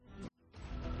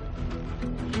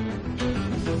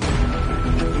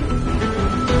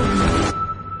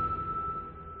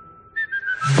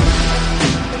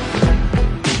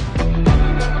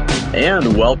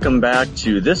And welcome back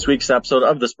to this week's episode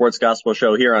of the Sports Gospel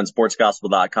Show here on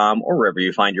sportsgospel.com or wherever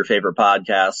you find your favorite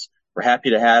podcasts. We're happy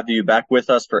to have you back with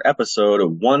us for episode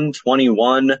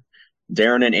 121.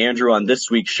 Darren and Andrew on this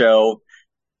week's show.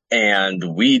 And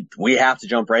we have to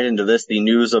jump right into this. The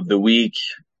news of the week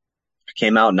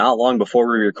came out not long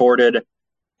before we recorded.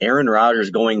 Aaron Rodgers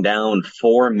going down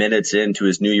 4 minutes into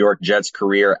his New York Jets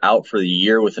career, out for the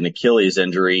year with an Achilles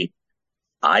injury.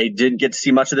 I didn't get to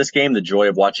see much of this game, the joy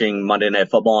of watching Monday Night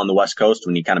Football on the West Coast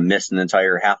when you kind of missed an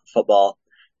entire half of football.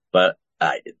 But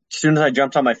as soon as I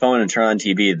jumped on my phone and turned on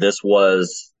TV, this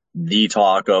was the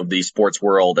talk of the sports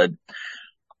world. And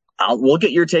we'll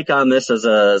get your take on this as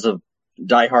a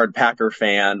diehard Packer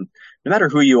fan. No matter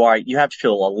who you are, you have to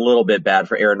feel a little bit bad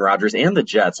for Aaron Rodgers and the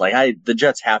Jets. The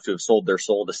Jets have to have sold their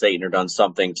soul to Satan or done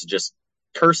something to just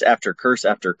curse after curse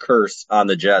after curse on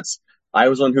the Jets. I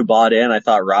was one who bought in. I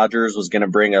thought Rodgers was going to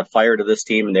bring a fire to this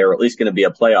team, and they were at least going to be a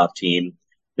playoff team.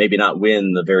 Maybe not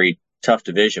win the very tough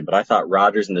division, but I thought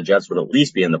Rodgers and the Jets would at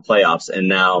least be in the playoffs, and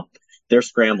now they're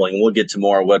scrambling. We'll get to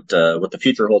more what the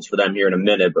future holds for them here in a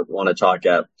minute, but we want to talk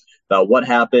about what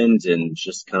happened and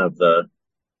just kind of the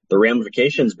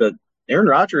ramifications. But Aaron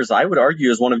Rodgers, I would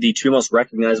argue, is one of the two most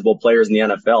recognizable players in the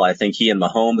NFL. I think he and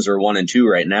Mahomes are 1 and 2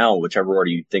 right now, whichever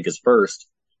order you think is first.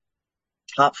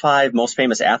 Top 5 most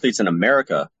famous athletes in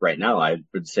America right now. I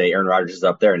would say Aaron Rodgers is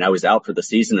up there. Now he's out for the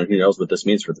season, and who knows what this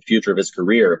means for the future of his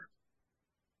career.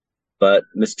 But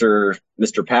Mr.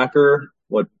 Packer,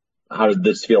 how did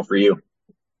this feel for you?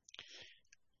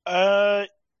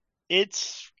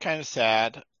 It's kind of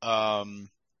sad.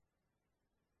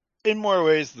 In more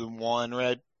ways than one,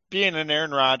 right? Being an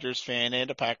Aaron Rodgers fan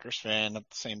and a Packers fan at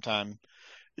the same time,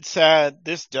 it's sad.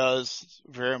 This does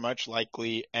very much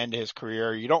likely end his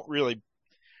career.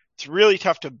 It's really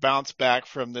tough to bounce back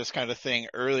from this kind of thing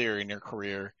earlier in your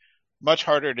career. Much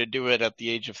harder to do it at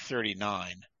the age of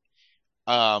 39.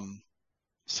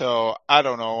 So I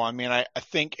don't know. I mean, I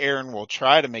think Aaron will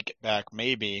try to make it back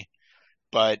maybe,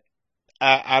 but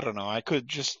I don't know. I could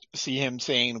just see him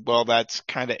saying, well, that's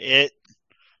kind of it.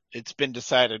 It's been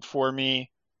decided for me.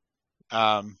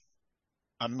 I'm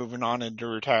moving on into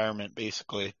retirement,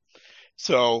 basically.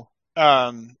 So,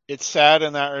 it's sad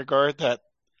in that regard that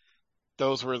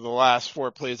those were the last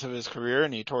 4 plays of his career,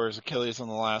 and he tore his Achilles in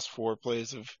one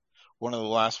of the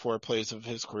last 4 plays of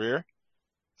his career.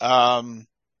 As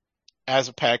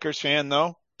a Packers fan,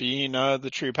 though, being the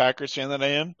true Packers fan that I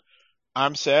am,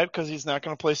 I'm sad because he's not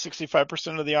going to play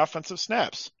 65% of the offensive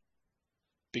snaps,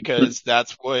 because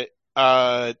that's what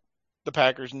the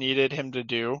Packers needed him to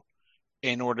do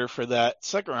in order for that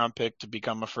second round pick to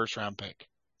become a first round pick.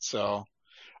 So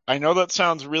I know that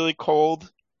sounds really cold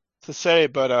to say,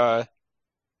 but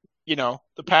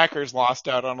the Packers lost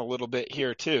out on a little bit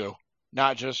here too,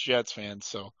 not just Jets fans.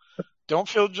 So don't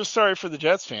feel just sorry for the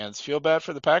Jets fans. Feel bad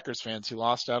for the Packers fans who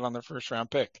lost out on their first round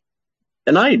pick.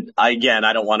 And I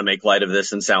don't want to make light of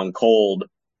this and sound cold,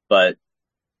 but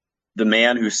the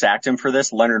man who sacked him for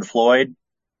this, Leonard Floyd,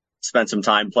 spent some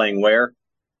time playing where?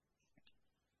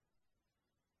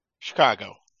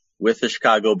 Chicago. With the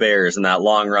Chicago Bears, and that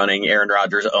long-running Aaron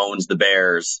Rodgers owns the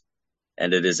Bears,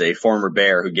 and it is a former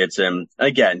Bear who gets him.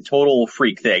 Again, total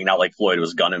freak thing, not like Floyd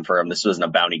was gunning for him. This wasn't a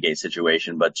bounty gate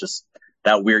situation, but just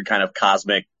that weird kind of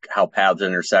cosmic how paths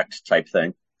intersect type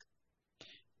thing.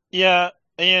 Yeah,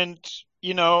 and,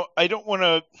 I don't want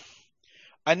to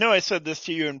 – I know I said this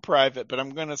to you in private, but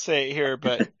I'm going to say it here,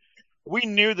 but we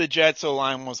knew the Jets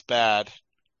O-line was bad,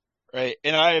 right?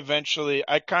 And I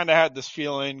kind of had this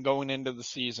feeling going into the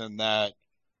season that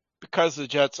because the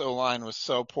Jets O-line was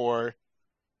so poor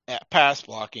at pass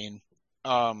blocking,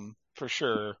 for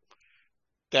sure,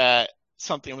 that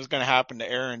something was going to happen to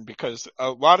Aaron, because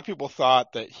a lot of people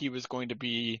thought that he was going to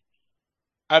be,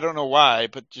 I don't know why,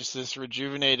 but just this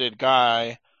rejuvenated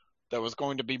guy that was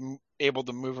going to be able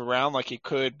to move around like he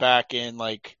could back in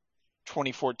like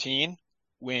 2014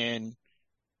 when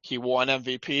he won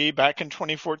MVP back in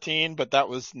 2014, but that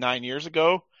was 9 years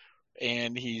ago,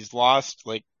 and he's lost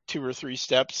like 2 or 3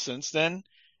 steps since then.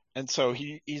 And so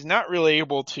he's not really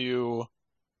able to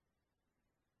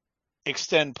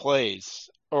extend plays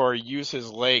or use his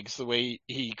legs the way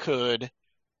he could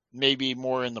maybe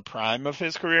more in the prime of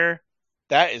his career.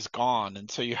 That is gone. And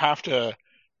so you have to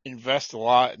invest a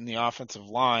lot in the offensive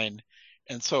line.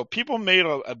 And so people made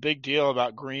a big deal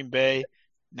about Green Bay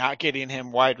not getting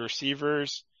him wide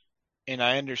receivers. And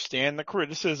I understand the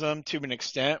criticism to an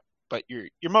extent, but you're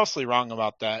mostly wrong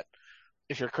about that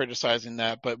if you're criticizing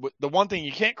that. But the one thing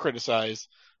you can't criticize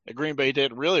that Green Bay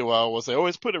did really well was they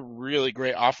always put a really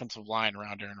great offensive line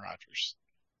around Aaron Rodgers.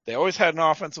 They always had an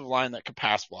offensive line that could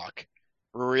pass block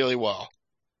really well.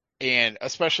 and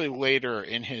especially later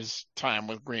in his time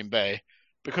with Green Bay,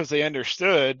 because they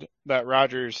understood that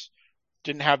Rodgers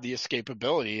didn't have the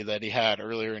escapability that he had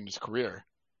earlier in his career.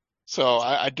 So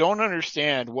I don't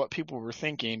understand what people were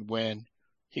thinking when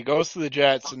he goes to the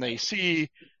Jets and they see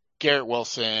Garrett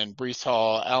Wilson, Breece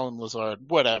Hall, Allen Lazard,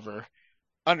 whatever.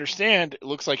 Understand it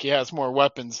looks like he has more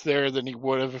weapons there than he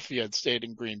would have if he had stayed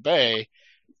in Green Bay,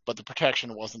 but the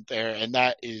protection wasn't there, and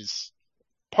that is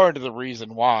part of the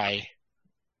reason why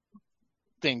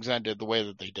things ended the way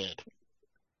that they did.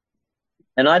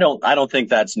 And I don't think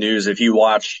that's news. If you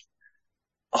watch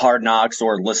Hard Knocks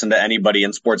or listen to anybody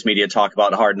in sports media talk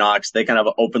about Hard Knocks, they kind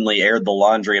of openly aired the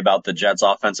laundry about the Jets'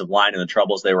 offensive line and the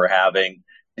troubles they were having.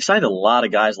 They signed a lot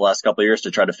of guys the last couple of years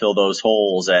to try to fill those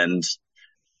holes, and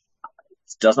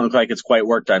it doesn't look like it's quite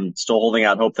worked. I'm still holding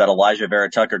out hope that Elijah Vera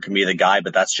Tucker can be the guy,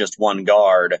 but that's just one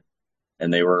guard.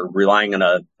 And they were relying on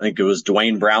I think it was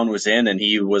Dwayne Brown was in, and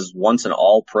he was once an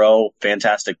all-pro,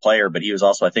 fantastic player, but he was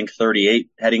also, I think, 38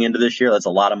 heading into this year. That's a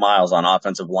lot of miles on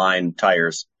offensive line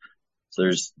tires. So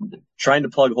there's trying to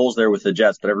plug holes there with the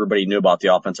Jets, but everybody knew about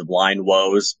the offensive line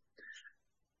woes.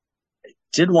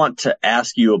 Did want to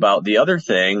ask you about the other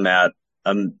thing that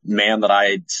a man that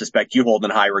I suspect you hold in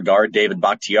high regard, David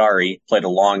Bakhtiari, played a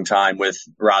long time with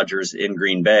Rodgers in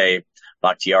Green Bay.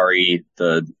 Bakhtiari,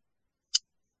 I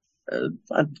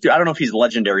don't know if he's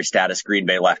legendary status Green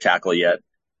Bay left tackle yet,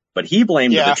 but he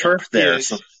blamed the turf there.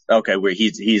 So, okay, where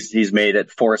he's made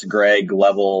it Forrest Gregg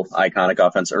level iconic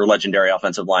offense or legendary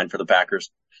offensive line for the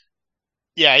Packers.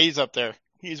 Yeah, he's up there.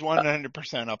 He's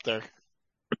 100% up there.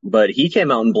 But he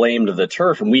came out and blamed the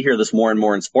turf, and we hear this more and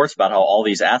more in sports about how all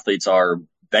these athletes are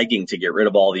begging to get rid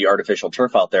of all the artificial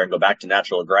turf out there and go back to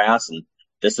natural grass. And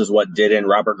this is what did in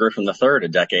Robert Griffin III a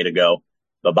decade ago.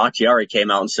 But Bakhtiari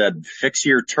came out and said, fix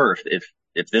your turf.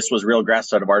 If this was real grass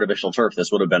instead of artificial turf,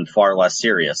 this would have been far less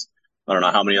serious. I don't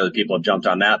know how many other people have jumped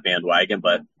on that bandwagon,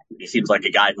 but he seems like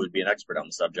a guy who would be an expert on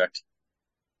the subject.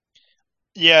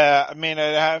 Yeah, I mean,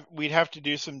 we'd have to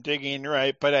do some digging,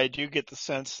 right? But I do get the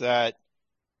sense that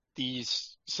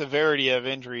these severity of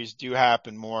injuries do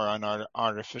happen more on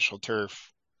artificial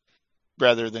turf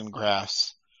rather than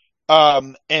grass.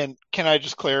 And can I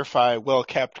just clarify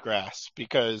well-kept grass?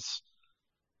 Because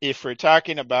if we're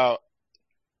talking about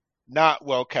not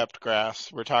well-kept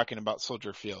grass, we're talking about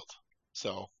Soldier Field.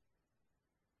 So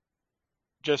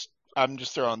I'm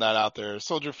just throwing that out there.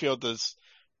 Soldier Field is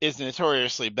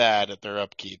notoriously bad at their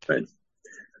upkeep. Right.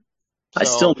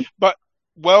 But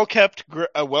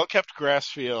a well-kept grass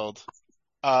field,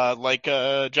 like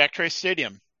Jack Trice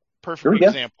Stadium, perfect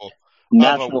example.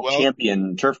 National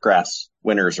champion turf grass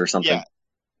winners or something. Yeah,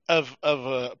 of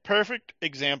a perfect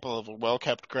example of a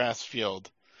well-kept grass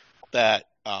field that,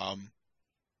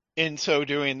 in so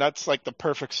doing, that's like the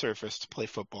perfect surface to play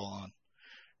football on,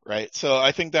 right? So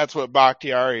I think that's what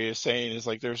Bakhtiari is saying is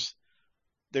like there's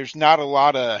not a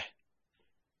lot of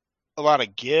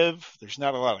give, there's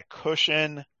not a lot of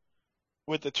cushion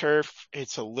with the turf.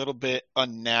 It's a little bit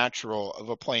unnatural of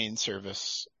a playing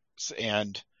surface,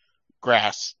 and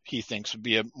grass he thinks would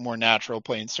be a more natural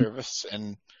playing surface,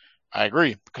 and I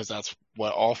agree because that's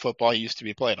what all football used to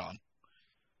be played on.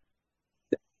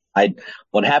 I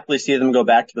would happily see them go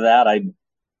back to that.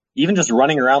 Even just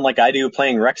running around like I do,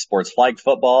 playing rec sports, flag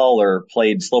football, or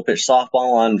played slow pitch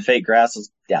softball on fake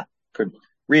grasses. Yeah,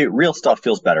 real stuff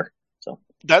feels better. So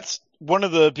that's one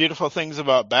of the beautiful things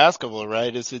about basketball,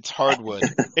 right? Is it's hardwood.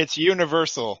 It's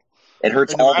universal. It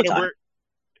hurts all the time.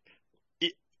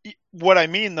 What I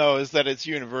mean though is that it's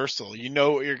universal. You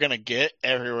know what you're going to get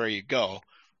everywhere you go.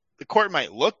 The court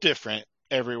might look different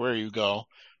everywhere you go,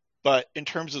 but in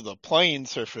terms of the playing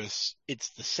surface,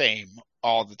 it's the same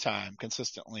all the time,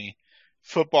 consistently.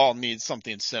 Football needs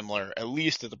something similar, at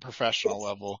least at the professional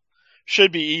level.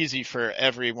 Should be easy for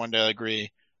everyone to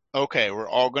agree, okay, we're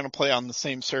all going to play on the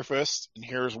same surface, and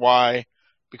here's why,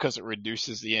 because it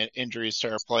reduces the injuries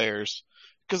to our players.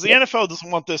 Because the NFL doesn't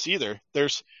want this either.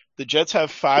 The Jets have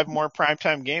 5 more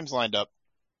primetime games lined up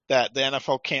that the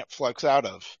NFL can't flex out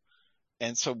of.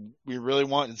 And so we really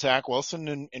want Zach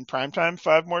Wilson in primetime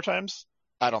 5 more times?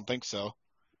 I don't think so.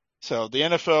 So the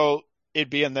NFL, it'd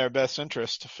be in their best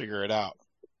interest to figure it out.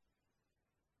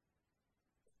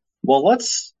 Well,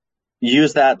 let's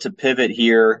use that to pivot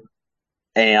here.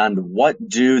 And what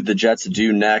do the Jets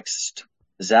do next?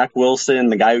 Zach Wilson,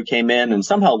 the guy who came in and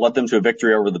somehow led them to a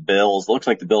victory over the Bills. Looks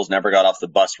like the Bills never got off the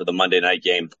bus for the Monday night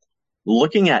game.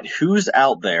 Looking at who's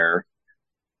out there,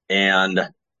 and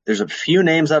there's a few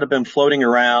names that have been floating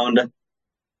around.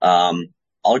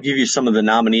 I'll give you some of the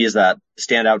nominees that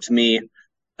stand out to me.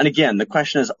 And again, the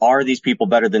question is, are these people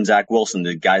better than Zach Wilson,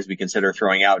 the guys we consider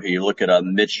throwing out here? You look at a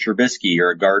Mitch Trubisky or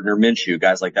a Gardner Minshew,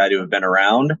 guys like that who have been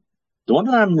around. The one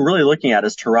that I'm really looking at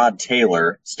is Tyrod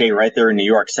Taylor. Stay right there in New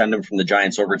York, send him from the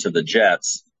Giants over to the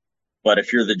Jets. But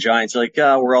if you're the Giants, you're like,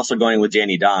 we're also going with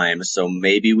Danny Dimes, so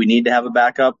maybe we need to have a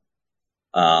backup.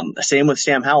 Same with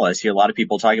Sam Howell. I see a lot of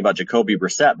people talking about Jacoby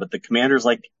Brissett, but the Commanders,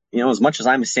 like, as much as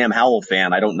I'm a Sam Howell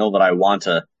fan, I don't know that I want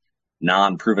a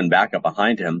non-proven backup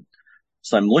behind him.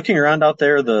 So I'm looking around out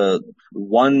there. The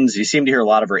ones you seem to hear a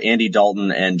lot of are Andy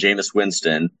Dalton and Jameis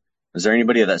Winston. Is there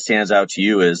anybody that stands out to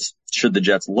you as should the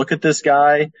Jets look at this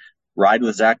guy, ride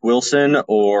with Zach Wilson,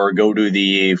 or go to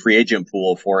the free agent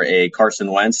pool for a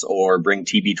Carson Wentz or bring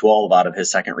TB12 out of his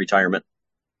second retirement?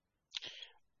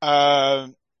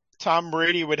 Tom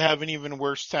Brady would have an even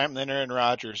worse time than Aaron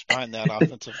Rodgers behind that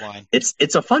offensive line.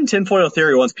 It's a fun tinfoil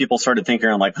theory once people started thinking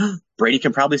around like, Brady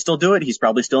can probably still do it. He's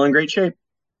probably still in great shape.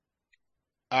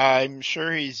 I'm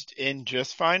sure he's in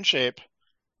just fine shape.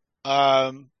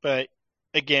 But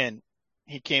again,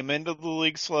 he came into the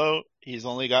league slow. He's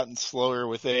only gotten slower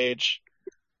with age.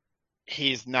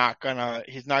 He's not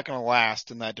gonna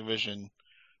last in that division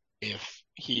if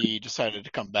he decided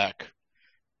to come back.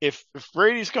 If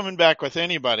Brady's coming back with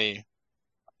anybody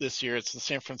this year, it's the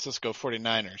San Francisco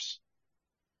 49ers.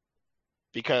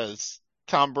 Because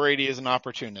Tom Brady is an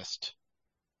opportunist.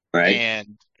 Right.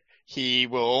 And he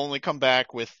will only come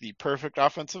back with the perfect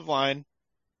offensive line,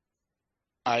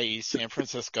 i.e. San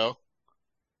Francisco,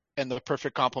 and the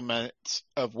perfect complement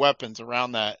of weapons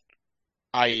around that,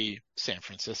 i.e. San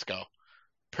Francisco.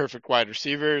 Perfect wide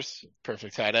receivers,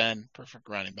 perfect tight end, perfect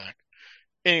running back.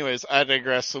 Anyways, I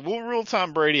digress. So we'll rule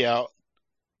Tom Brady out.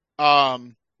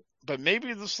 But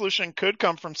maybe the solution could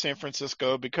come from San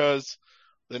Francisco because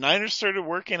the Niners started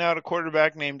working out a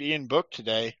quarterback named Ian Book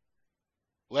today.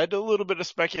 Led to a little bit of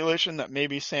speculation that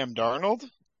maybe Sam Darnold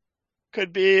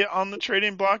could be on the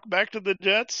trading block back to the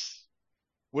Jets.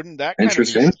 Wouldn't that kind of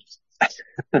be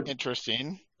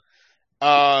interesting?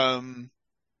 I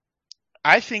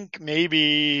think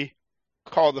maybe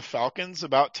call the Falcons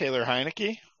about Taylor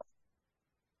Heinicke.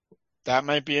 That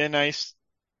might be a nice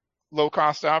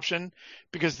low-cost option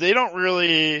because they don't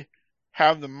really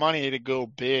have the money to go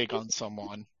big on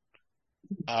someone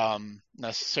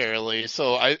necessarily.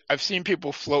 So I've seen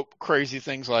people float crazy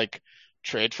things like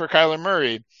trade for Kyler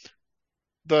Murray.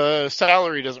 The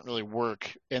salary doesn't really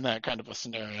work in that kind of a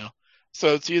scenario.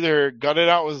 So it's either gut it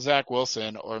out with Zach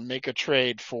Wilson or make a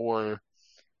trade for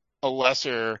a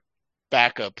lesser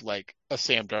backup like a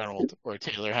Sam Darnold or a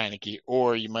Taylor Heinicke,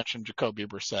 or you mentioned Jacoby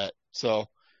Brissett. So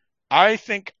I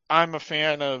think I'm a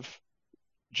fan of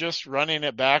just running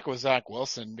it back with Zach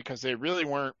Wilson because they really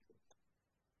weren't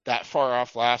that far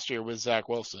off last year with Zach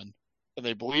Wilson. And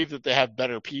they believe that they have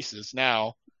better pieces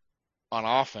now on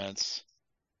offense,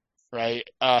 right?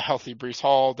 Healthy Breece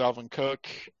Hall, Dalvin Cook,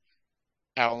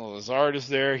 Allen Lazard is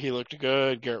there. He looked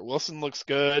good. Garrett Wilson looks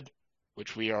good,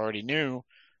 which we already knew.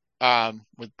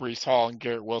 With Breece Hall and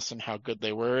Garrett Wilson, how good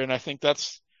they were. And I think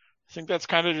that's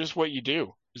kind of just what you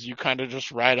do is you kind of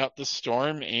just ride out the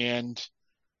storm and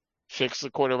fix the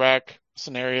quarterback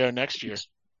scenario next year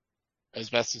as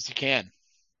best as you can.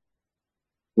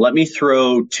 Let me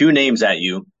throw two names at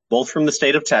you, both from the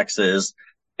state of Texas,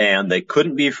 and they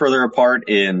couldn't be further apart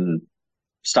in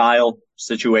style,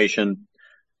 situation.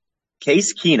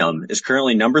 Case Keenum is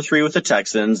currently number 3 with the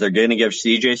Texans. They're going to give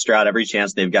C.J. Stroud every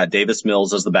chance. They've got Davis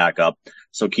Mills as the backup.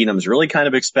 So Keenum's really kind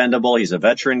of expendable. He's a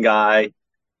veteran guy.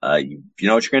 You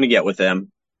know what you're going to get with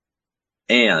him.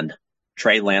 And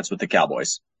Trey Lance with the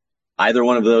Cowboys. Either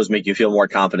one of those make you feel more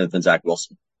confident than Zach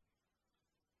Wilson?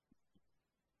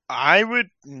 I would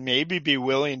maybe be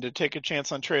willing to take a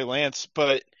chance on Trey Lance,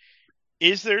 but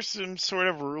is there some sort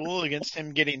of rule against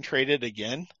him getting traded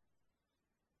again?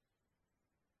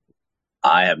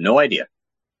 I have no idea.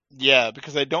 Yeah,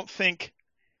 because I don't think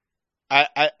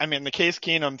I mean the Case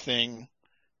Keenum thing,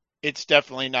 it's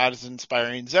definitely not as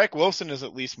inspiring. Zach Wilson is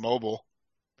at least mobile.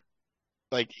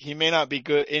 Like he may not be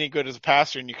any good as a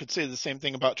passer, and you could say the same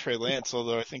thing about Trey Lance,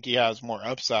 although I think he has more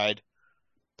upside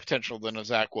potential than a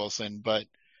Zach Wilson. But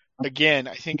again,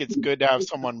 I think it's good to have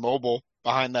someone mobile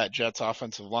behind that Jets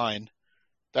offensive line.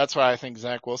 That's why I think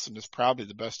Zach Wilson is probably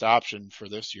the best option for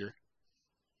this year.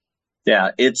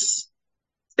 Yeah, it's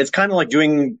kind of like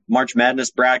doing March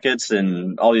Madness brackets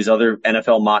and all these other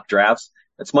NFL mock drafts.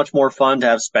 It's much more fun to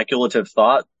have speculative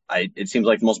thought. It seems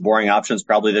like the most boring option is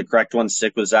probably the correct one.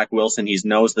 Stick with Zach Wilson. He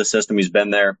knows the system. He's been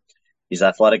there. He's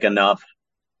athletic enough.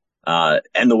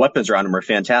 And the weapons around him are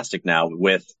fantastic now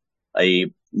with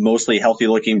a mostly healthy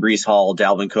looking Breece Hall,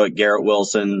 Dalvin Cook, Garrett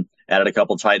Wilson, added a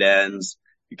couple tight ends.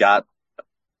 You got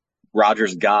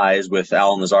Rodgers guys with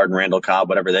Allen Lazard and Randall Cobb,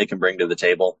 whatever they can bring to the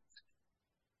table.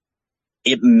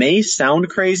 It may sound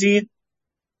crazy,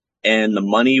 and the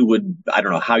money would, I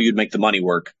don't know how you'd make the money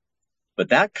work, but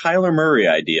that Kyler Murray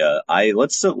idea,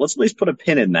 let's at least put a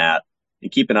pin in that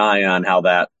and keep an eye on how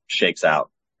that shakes out.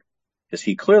 Because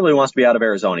he clearly wants to be out of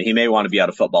Arizona. He may want to be out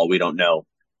of football. We don't know.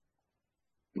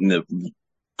 And the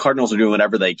Cardinals are doing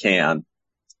whatever they can.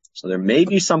 So there may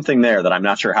be something there that I'm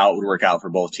not sure how it would work out for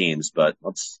both teams, but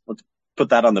let's put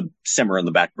that on the simmer in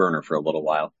the back burner for a little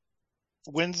while.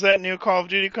 When's that new Call of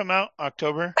Duty come out?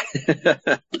 October?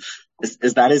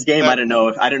 Is that his game? I don't know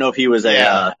if he was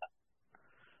a.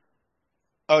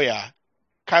 Oh yeah,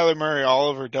 Kyler Murray all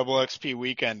over Double XP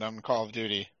weekend on Call of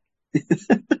Duty.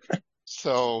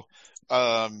 So,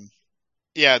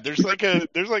 yeah, there's like a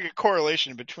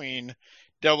correlation between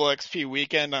Double XP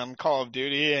weekend on Call of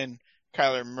Duty and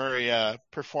Kyler Murray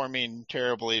performing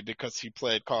terribly because he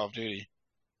played Call of Duty.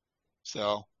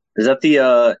 So is that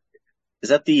the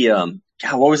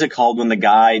what was it called when the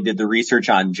guy did the research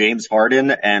on James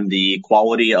Harden and the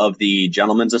quality of the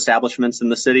gentlemen's establishments in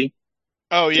the city?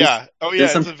 Oh yeah.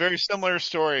 It's a very similar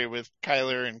story with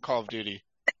Kyler and Call of Duty.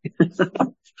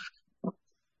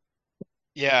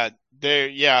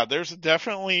 There's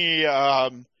definitely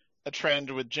a trend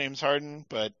with James Harden,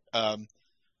 but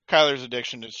Kyler's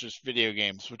addiction is just video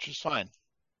games, which is fine.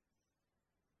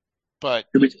 But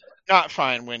not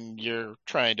fine when you're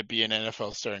trying to be an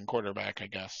NFL starting quarterback, I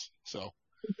guess. So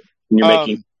you're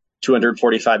making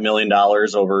 $245 million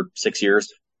over 6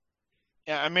 years.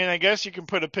 Yeah, I mean, I guess you can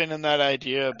put a pin in that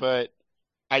idea, but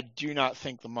I do not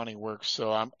think the money works,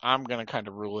 so I'm gonna kind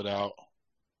of rule it out.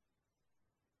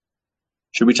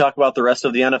 Should we talk about the rest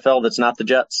of the NFL that's not the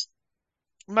Jets?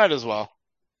 Might as well.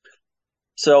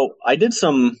 So I did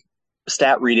some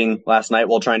stat reading last night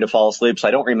while trying to fall asleep, so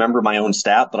I don't remember my own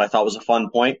stat, but I thought was a fun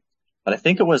point. But I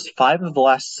think it was 5 of the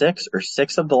last 6 or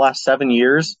 6 of the last 7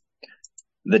 years,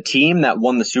 the team that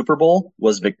won the Super Bowl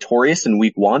was victorious in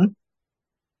week 1.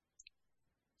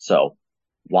 So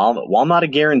while not a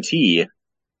guarantee,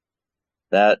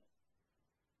 that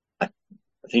I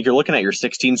think you're looking at your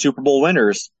 16 Super Bowl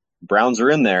winners. Browns are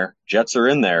in there, Jets are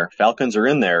in there, Falcons are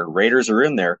in there, Raiders are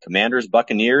in there, Commanders,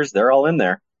 Buccaneers, they're all in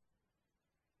there.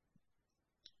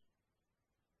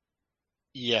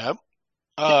 Yeah.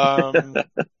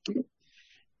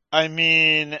 I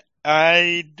mean,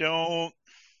 I don't.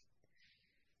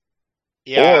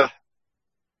 Yeah.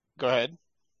 Go ahead.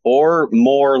 Or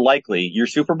more likely, your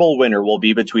Super Bowl winner will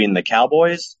be between the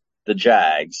Cowboys, the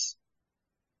Jags,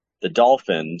 the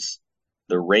Dolphins,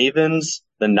 the Ravens,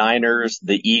 the Niners,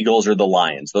 the Eagles, or the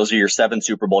Lions. Those are your 7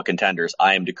 Super Bowl contenders.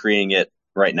 I am decreeing it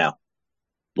right now.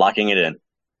 Locking it in.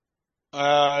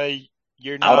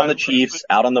 You're not out on the Chiefs,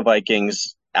 out on the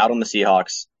Vikings, out on the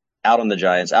Seahawks, out on the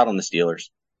Giants, out on the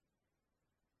Steelers,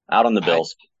 out on the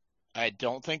Bills. I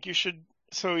don't think you should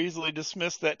so easily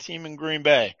dismiss that team in Green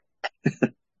Bay.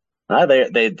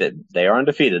 They are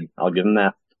undefeated. I'll give them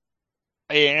that.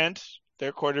 And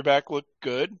their quarterback looked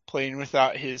good playing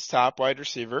without his top wide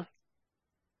receiver.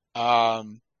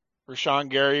 Rashawn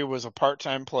Gary was a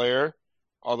part-time player,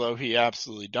 although he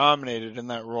absolutely dominated in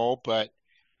that role. But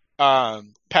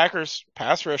Packers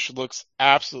pass rush looks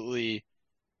absolutely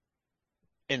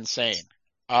insane.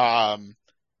 Rashawn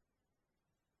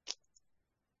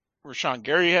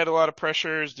Gary had a lot of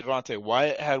pressures. Devontae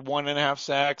Wyatt had 1.5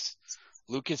 sacks.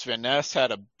 Lucas Van Ness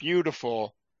had a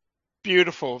beautiful,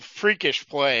 freakish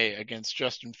play against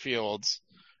Justin Fields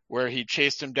where he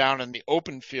chased him down in the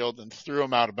open field and threw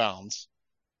him out of bounds.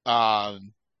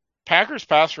 Packers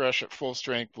pass rush at full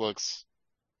strength looks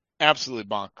absolutely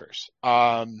bonkers.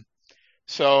 And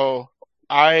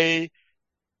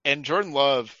Jordan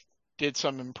Love did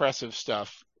some impressive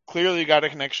stuff. Clearly got a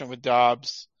connection with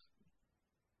Dobbs.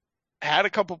 Had a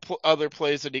couple other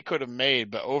plays that he could have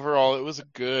made, but overall it was a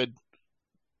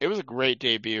great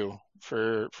debut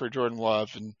for Jordan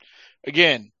Love. And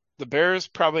again, the Bears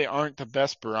probably aren't the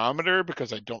best barometer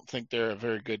because I don't think they're a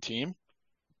very good team,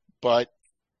 but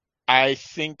I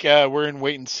think we're in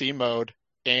wait and see mode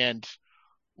and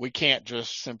we can't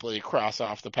just simply cross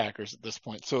off the Packers at this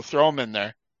point. So throw them in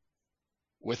there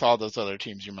with all those other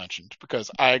teams you mentioned, because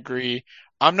I agree.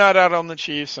 I'm not out on the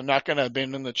Chiefs. I'm not going to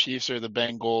abandon the Chiefs or the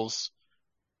Bengals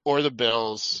or the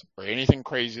Bills or anything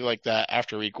crazy like that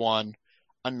after week 1.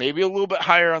 I'm maybe a little bit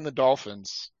higher on the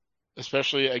Dolphins,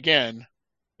 especially again,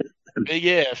 big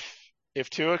if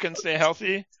Tua can stay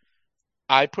healthy.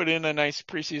 I put in a nice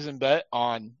preseason bet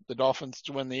on the Dolphins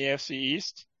to win the AFC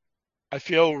East. I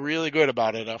feel really good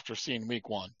about it after seeing week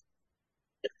 1.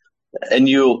 And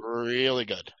you really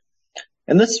good.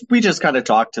 And this, we just kind of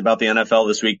talked about the NFL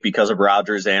this week because of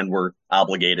Rodgers, and we're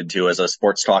obligated to as a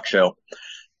sports talk show.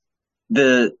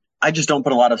 I just don't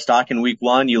put a lot of stock in week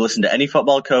one. You listen to any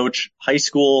football coach, high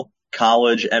school,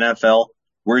 college, NFL.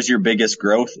 Where's your biggest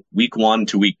growth? Week one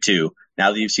to week two.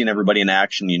 Now that you've seen everybody in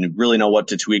action, you really know what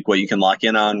to tweak, what you can lock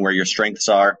in on, where your strengths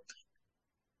are.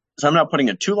 So I'm not putting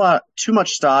too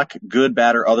much stock, good,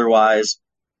 bad, or otherwise.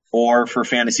 Or for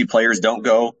fantasy players, don't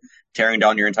go tearing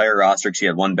down your entire roster because you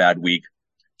had one bad week.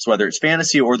 So whether it's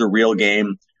fantasy or the real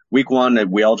game, week one,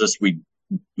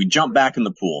 we jump back in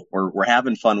the pool. We're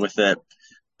having fun with it.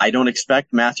 I don't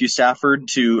expect Matthew Stafford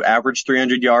to average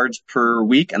 300 yards per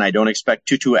week, and I don't expect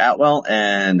Tutu Atwell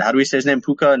and how do we say his name,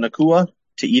 Puka Nakua,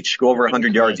 to each go over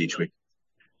 100 yards each week.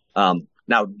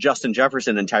 Now, Justin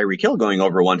Jefferson and Tyreek Hill going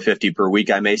over 150 per week,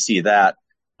 I may see that.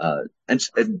 And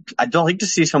I'd like to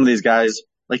see some of these guys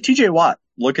like TJ Watt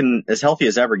looking as healthy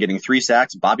as ever, getting 3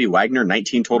 sacks, Bobby Wagner,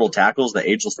 19 total tackles, the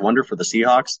ageless wonder for the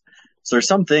Seahawks. So there's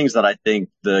some things that I think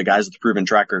the guys with proven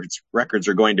track records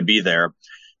are going to be there.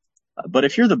 But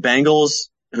if you're the Bengals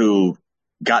who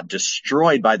got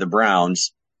destroyed by the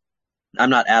Browns, I'm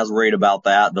not as worried about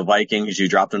that. The Vikings, you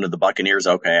dropped into the Buccaneers.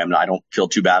 Okay. I don't feel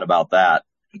too bad about that.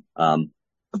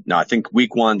 No, I think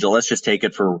week one, let's just take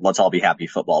it for let's all be happy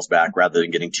football's back rather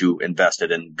than getting too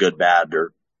invested in good, bad,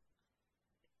 or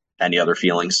any other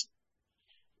feelings.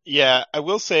 Yeah, I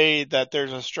will say that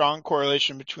there's a strong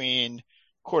correlation between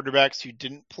quarterbacks who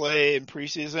didn't play in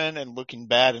preseason and looking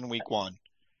bad in week one.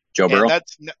 Joe Burrow?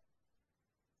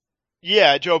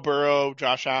 Yeah, Joe Burrow,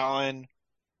 Josh Allen,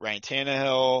 Ryan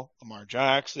Tannehill, Lamar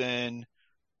Jackson,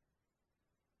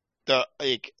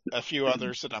 a few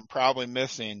others that I'm probably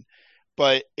missing.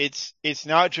 But it's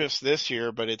not just this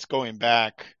year, but it's going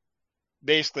back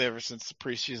basically ever since the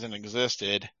preseason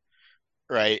existed,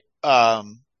 right?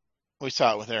 We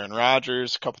saw it with Aaron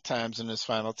Rodgers a couple times in his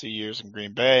final 2 years in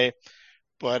Green Bay.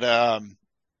 But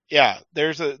yeah,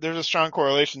 there's a strong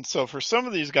correlation. So for some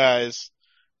of these guys,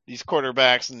 these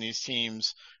quarterbacks and these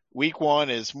teams, week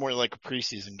one is more like a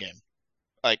preseason game.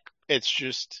 Like it's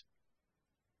just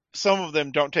some of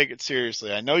them don't take it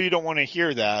seriously. I know you don't want to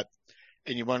hear that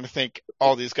and you want to think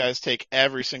all these guys take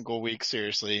every single week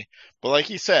seriously. But like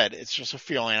you said, it's just a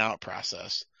feeling out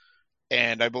process.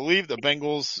 And I believe the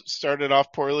Bengals started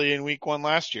off poorly in week one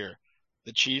last year.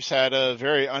 The Chiefs had a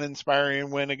very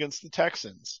uninspiring win against the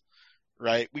Texans,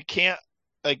 right? We can't,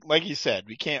 like you said,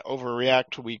 we can't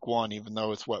overreact to week one, even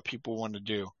though it's what people want to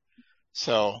do.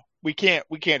 So we can't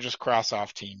just cross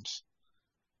off teams.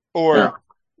 Or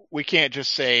we can't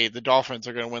just say the Dolphins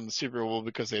are going to win the Super Bowl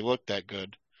because they look that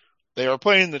good. They are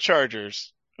playing the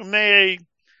Chargers. I may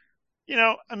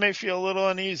feel a little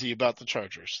uneasy about the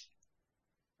Chargers.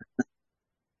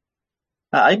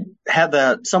 I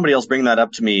had somebody else bring that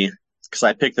up to me because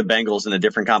I picked the Bengals in a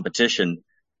different competition.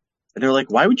 And they're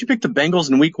like, why would you pick the Bengals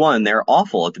in week one? They're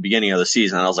awful at the beginning of the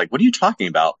season. And I was like, what are you talking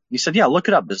about? He said, yeah, look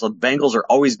it up. The Bengals are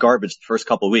always garbage the first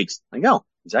couple of weeks. I go,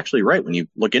 he's actually right when you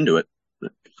look into it.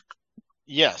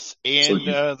 Yes. And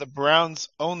the Browns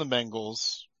own the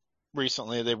Bengals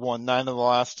recently. They've won 9 of the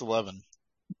last 11.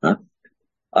 Huh?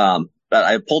 But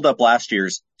I pulled up last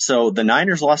year's. So the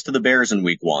Niners lost to the Bears in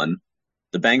week one.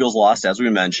 The Bengals lost, as we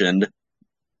mentioned.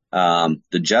 The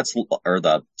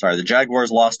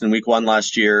Jaguars lost in week one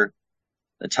last year.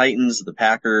 The Titans, the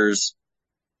Packers.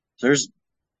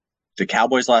 The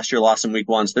Cowboys last year lost in week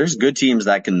one. So there's good teams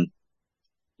that can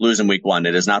lose in week one.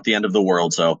 It is not the end of the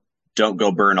world. So don't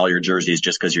go burn all your jerseys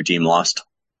just because your team lost.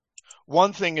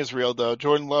 One thing is real though.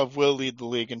 Jordan Love will lead the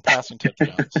league in passing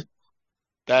touchdowns.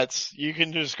 You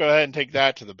can just go ahead and take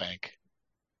that to the bank.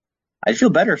 I'd feel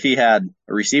better if he had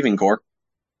a receiving core.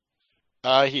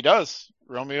 He does.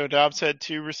 Romeo Doubs had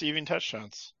 2 receiving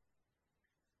touchdowns.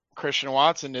 Christian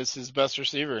Watson is his best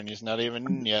receiver, and he's not even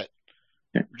in yet.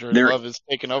 Jordan Love is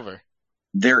taking over.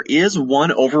 There is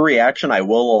one overreaction I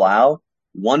will allow.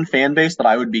 One fan base that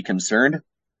I would be concerned.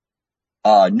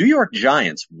 New York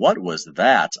Giants. What was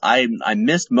that? I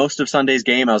missed most of Sunday's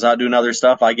game. I was out doing other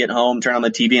stuff. I get home, turn on the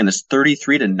TV, and it's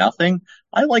 33-0.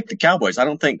 I like the Cowboys. I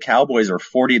don't think Cowboys are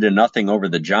 40-0 over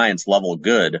the Giants level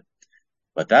good,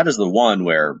 but that is the one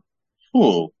where,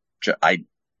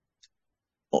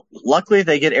 luckily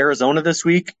they get Arizona this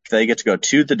week. They get to go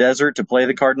to the desert to play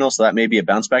the Cardinals, so that may be a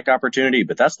bounce back opportunity,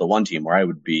 but that's the one team where I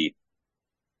would be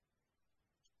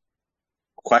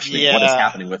questioning what is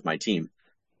happening with my team.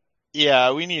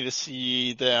 Yeah, we need to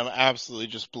see them absolutely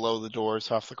just blow the doors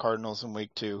off the Cardinals in week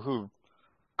 2.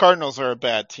 Cardinals are a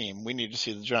bad team. We need to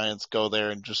see the Giants go there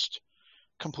and just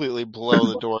completely blow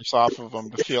the doors off of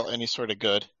them to feel any sort of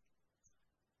good.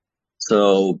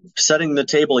 So setting the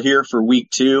table here for week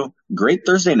 2, great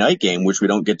Thursday night game, which we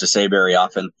don't get to say very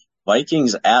often.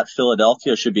 Vikings at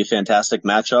Philadelphia should be a fantastic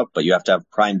matchup, but you have to have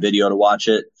Prime Video to watch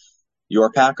it.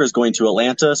 Your Packers going to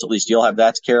Atlanta, so at least you'll have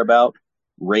that to care about.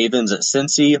 Ravens at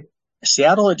Cincy.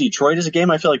 Seattle at Detroit is a game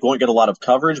I feel like won't get a lot of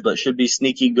coverage, but should be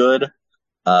sneaky good.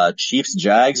 Chiefs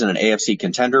Jags in an AFC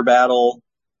contender battle.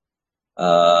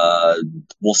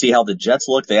 We'll see how the Jets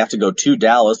look. They have to go to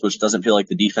Dallas, which doesn't feel like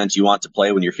the defense you want to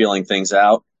play when you're feeling things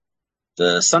out.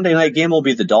 The Sunday night game will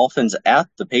be the Dolphins at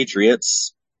the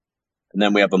Patriots. And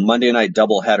then we have a Monday night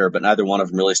doubleheader, but neither one of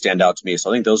them really stand out to me.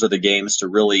 So I think those are the games to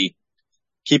really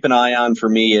keep an eye on for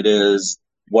me. It is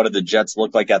what do the Jets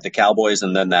look like at the Cowboys,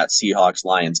 and then that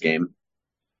Seahawks-Lions game.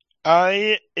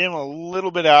 I am a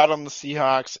little bit out on the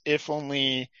Seahawks, if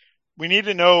only we need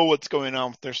to know what's going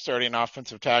on with their starting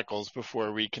offensive tackles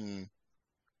before we can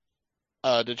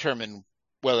determine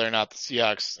whether or not the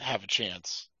Seahawks have a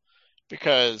chance.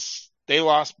 Because they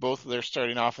lost both of their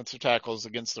starting offensive tackles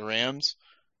against the Rams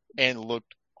and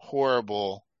looked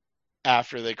horrible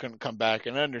after they couldn't come back,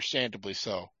 and understandably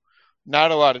so.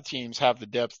 Not a lot of teams have the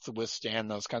depth to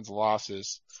withstand those kinds of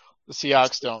losses. The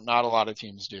Seahawks don't. Not a lot of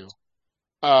teams do.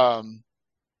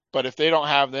 But if they don't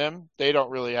have them, they don't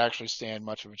really actually stand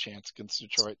much of a chance against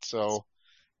Detroit. So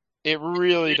it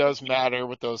really does matter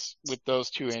with those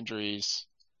two injuries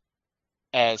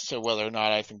as to whether or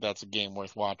not I think that's a game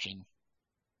worth watching.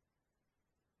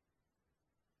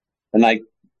 And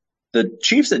the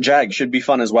Chiefs at Jags should be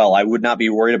fun as well. I would not be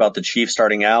worried about the Chiefs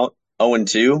starting out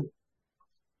 0-2.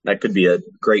 That could be a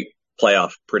great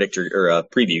playoff predictor or a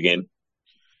preview game.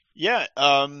 Yeah.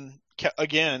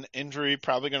 Again, injury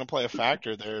probably going to play a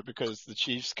factor there because the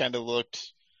Chiefs kind of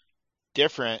looked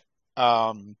different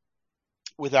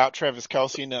without Travis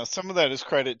Kelce. Now, some of that is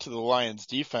credit to the Lions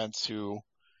defense, who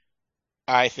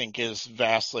I think is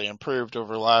vastly improved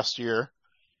over last year.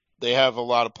 They have a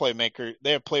lot of playmakers.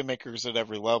 They have playmakers at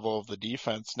every level of the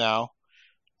defense now.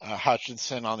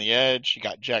 Hutchinson on the edge. You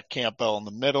got Jack Campbell in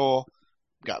the middle.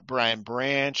 You got Brian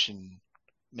Branch and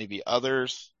maybe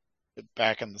others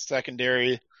back in the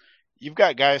secondary. You've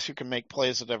got guys who can make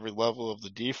plays at every level of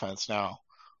the defense now,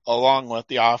 along with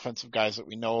the offensive guys that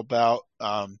we know about.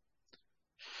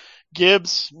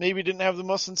 Gibbs maybe didn't have the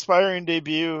most inspiring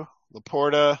debut.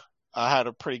 Laporta had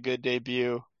a pretty good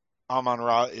debut.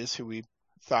 Amon-Ra is who we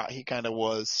thought he kind of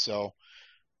was. So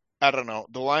I don't know.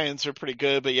 The Lions are pretty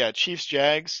good, but yeah,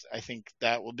 Chiefs-Jags, I think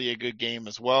that will be a good game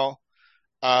as well.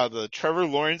 The Trevor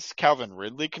Lawrence-Calvin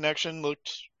Ridley connection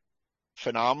looked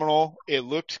phenomenal. It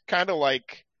looked kind of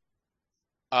like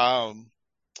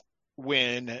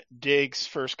when Diggs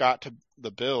first got to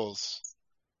the Bills,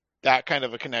 that kind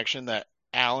of a connection that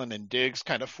Allen and Diggs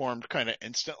kind of formed kind of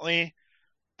instantly.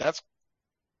 That's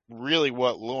really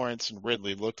what Lawrence and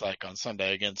Ridley looked like on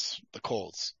Sunday against the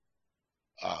Colts.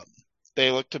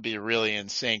 They looked to be really in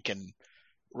sync, and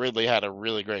Ridley had a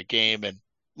really great game, and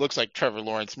looks like Trevor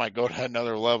Lawrence might go to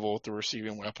another level with the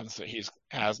receiving weapons that he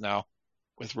has now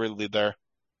with Ridley there.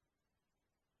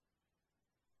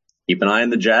 Keep an eye on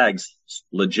the Jags.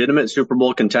 Legitimate Super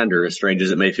Bowl contender, as strange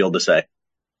as it may feel to say.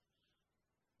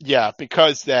 Yeah,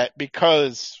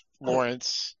 because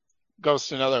Lawrence goes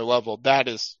to another level, that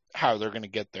is how they're going to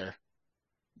get there.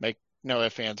 Make no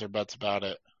ifs, ands, or buts about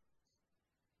it.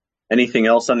 Anything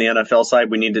else on the NFL side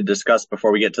we need to discuss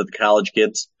before we get to the college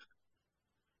kids?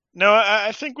 No,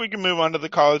 I think we can move on to the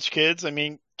college kids. I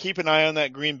mean, keep an eye on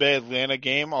that Green Bay Atlanta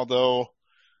game, although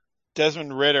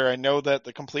Desmond Ridder, I know that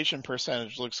the completion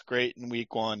percentage looks great in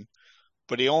week 1,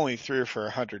 but he only threw for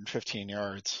 115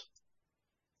 yards.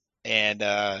 And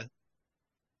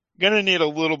going to need a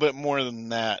little bit more than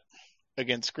that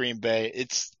against Green Bay.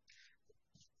 It's,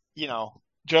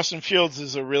 Justin Fields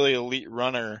is a really elite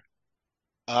runner,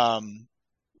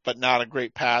 but not a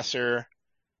great passer.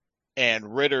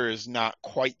 And Ridder is not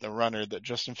quite the runner that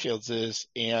Justin Fields is,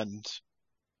 and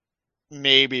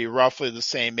maybe roughly the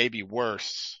same, maybe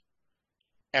worse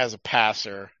as a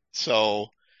passer. So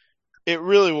it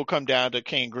really will come down to,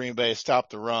 can Green Bay stop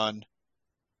the run?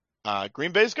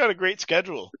 Green Bay's got a great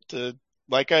schedule to,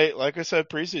 like I said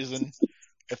preseason,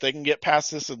 if they can get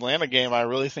past this Atlanta game, I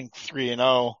really think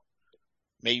 3-0,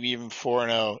 maybe even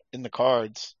 4-0 in the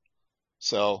cards.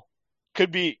 So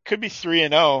could be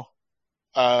 3-0,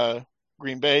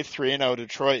 Green Bay, 3-0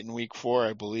 Detroit in week 4,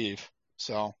 I believe.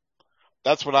 So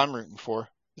that's what I'm rooting for.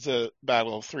 It's a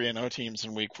battle of 3-0 teams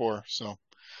in week 4. So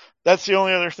that's the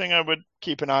only other thing I would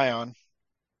keep an eye on.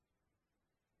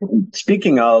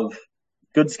 Speaking of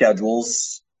good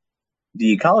schedules,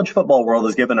 the college football world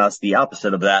has given us the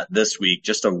opposite of that this week.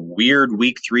 Just a weird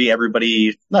week 3.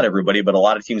 Not everybody, but a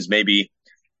lot of teams maybe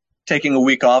taking a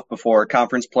week off before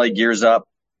conference play gears up.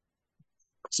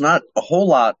 It's not a whole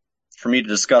lot for me to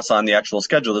discuss on the actual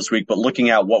schedule this week, but looking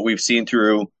at what we've seen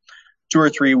through 2 or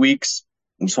 3 weeks,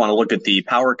 I just want to look at the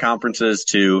power conferences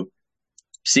to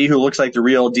see who looks like the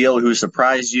real deal, who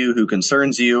surprised you, who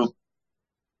concerns you.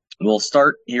 We'll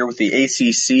start here with the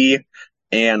ACC,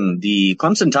 and the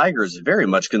Clemson Tigers very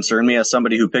much concern me as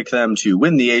somebody who picked them to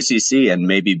win the ACC and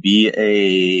maybe be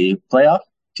a playoff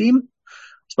team.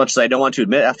 As much as I don't want to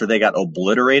admit, after they got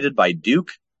obliterated by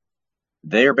Duke,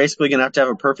 they are basically going to have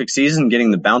a perfect season getting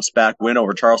the bounce back win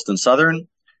over Charleston Southern.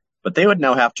 But they would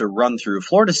now have to run through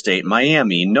Florida State,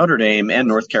 Miami, Notre Dame, and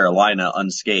North Carolina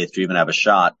unscathed to even have a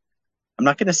shot. I'm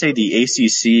not going to say the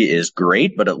ACC is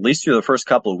great, but at least through the first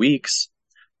couple of weeks,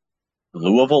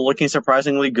 Louisville looking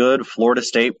surprisingly good. Florida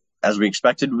State, as we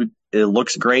expected, it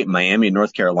looks great. Miami and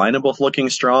North Carolina both looking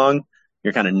strong.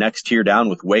 You're kind of next tier down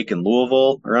with Wake and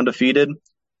Louisville are undefeated.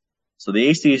 So the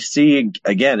ACC,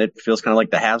 again, it feels kind of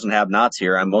like the haves and have-nots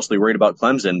here. I'm mostly worried about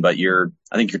Clemson, but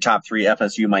I think your top three,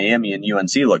 FSU, Miami, and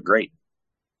UNC, look great.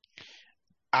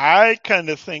 I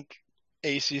kind of think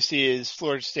ACC is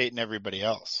Florida State and everybody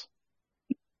else.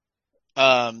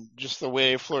 Just the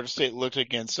way Florida State looked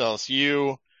against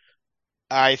LSU,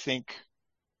 I think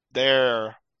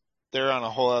they're on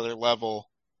a whole other level.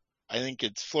 I think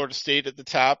it's Florida State at the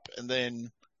top, and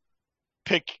then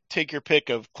take your pick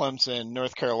of Clemson,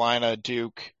 North Carolina,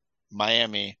 Duke,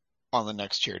 Miami on the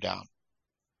next tier down.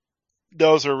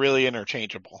 Those are really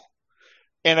interchangeable.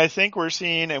 And I think we're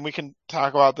seeing, and we can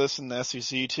talk about this in the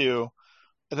SEC too,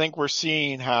 I think we're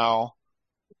seeing how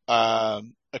a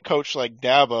coach like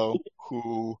Dabo,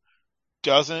 who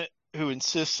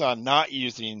insists on not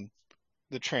using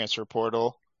the transfer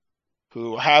portal,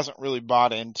 who hasn't really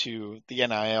bought into the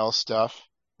NIL stuff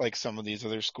like some of these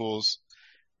other schools,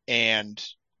 and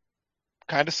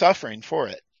kind of suffering for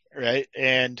it, right?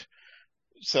 And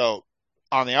so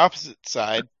on the opposite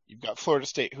side, you've got Florida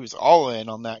State, who's all in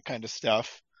on that kind of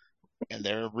stuff, and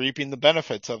they're reaping the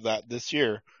benefits of that this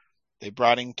year. They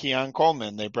brought in Keon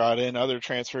Coleman. They brought in other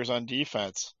transfers on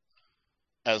defense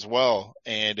as well,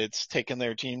 and it's taken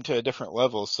their team to a different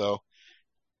level. So,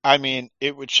 I mean,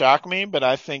 it would shock me, but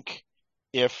I think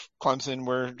if Clemson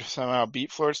were to somehow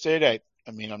beat Florida State,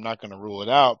 I mean, I'm not going to rule it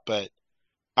out, but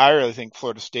I really think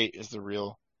Florida State is the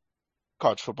real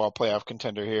college football playoff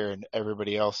contender here, and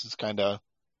everybody else is kind of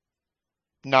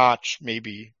notch,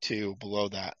 maybe two below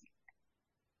that.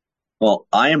 Well,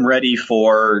 I am ready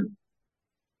for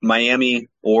Miami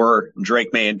or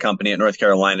Drake May and company at North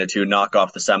Carolina to knock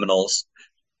off the Seminoles.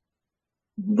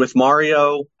 With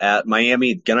Mario at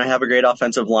Miami, gonna have a great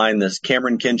offensive line. This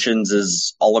Cameron Kinchens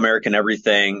is All-American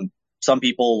everything. Some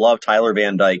people love Tyler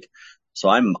Van Dyke. So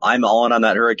I'm all in on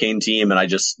that Hurricane team, and I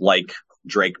just like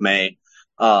Drake May.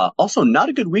 Also, not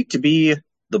a good week to be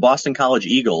the Boston College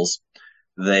Eagles.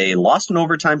 They lost in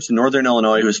overtime to Northern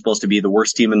Illinois, who's supposed to be the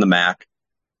worst team in the MAC.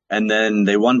 And then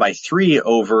they won by 3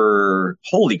 over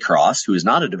Holy Cross, who is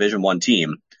not a Division I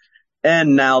team.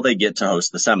 And now they get to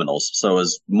host the Seminoles. So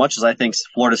as much as I think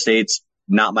Florida State's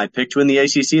not my pick to win the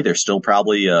ACC, they're still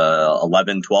probably a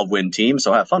 11, 12 win team.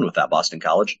 So have fun with that, Boston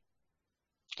College.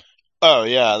 Oh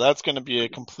yeah, that's going to be a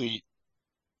complete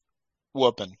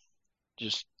whooping.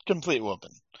 Just complete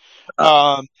whooping.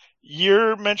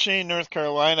 You're mentioning North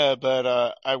Carolina,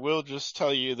 but I will just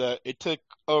tell you that it took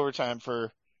overtime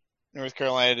for North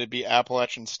Carolina to beat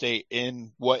Appalachian State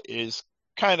in what is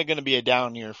kind of going to be a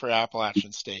down year for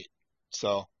Appalachian State.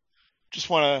 So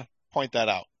just want to point that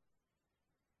out.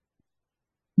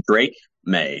 Drake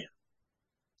May.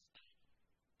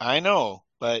 I know,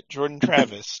 but Jordan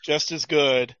Travis, just as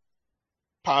good,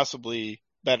 possibly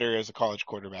better as a college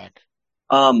quarterback.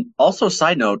 Also,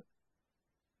 side note,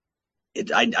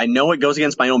 I know it goes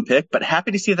against my own pick, but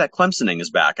happy to see that Clemsoning is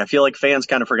back. I feel like fans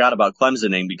kind of forgot about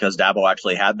Clemsoning because Dabo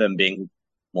actually had them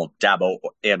Dabo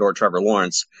and or Trevor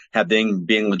Lawrence had them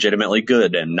being legitimately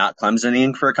good and not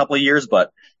Clemsoning for a couple of years.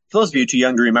 But for those of you too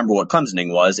young to remember what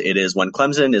Clemsoning was, it is when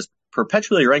Clemson is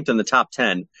perpetually ranked in the top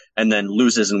 10 and then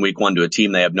loses in week 1 to a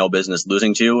team they have no business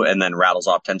losing to and then rattles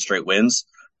off 10 straight wins.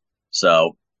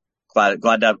 So glad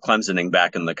to have Clemsoning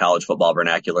back in the college football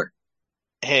vernacular.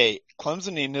 Hey,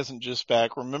 Clemsoning isn't just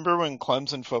back. Remember when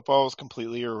Clemson football was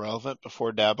completely irrelevant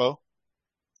before Dabo?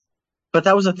 But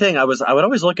that was the thing. I would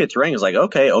always look at ranks like,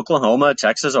 okay, Oklahoma,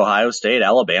 Texas, Ohio State,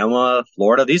 Alabama,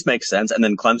 Florida, these make sense. And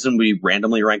then Clemson, we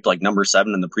randomly ranked like number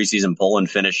 7 in the preseason poll and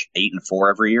finish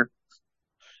 8-4 every year.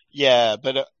 Yeah,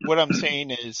 but what I'm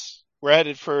saying is we're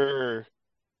headed for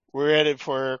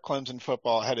Clemson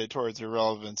football headed towards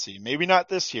irrelevancy. Maybe not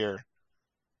this year,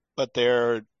 but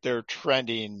they're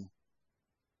trending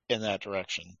in that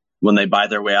direction. when they buy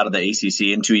their way out of the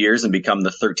ACC in 2 years and become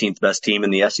the 13th best team in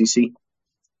the SEC?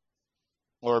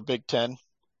 or Big Ten.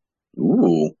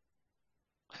 Ooh.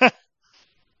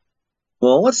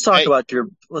 Well, Hey, let's talk go about your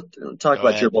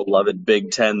ahead. beloved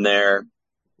Big Ten there.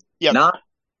 Yep. Not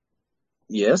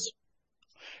yes.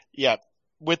 Yeah.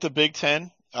 With the Big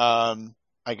Ten,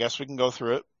 I guess we can go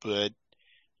through it, but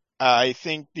I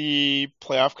think the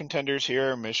playoff contenders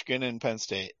here are Michigan and Penn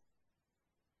State.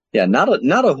 Yeah, not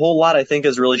a whole lot I think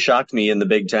has really shocked me in the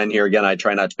Big Ten here. Again, I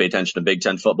try not to pay attention to Big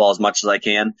Ten football as much as I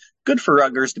can. Good for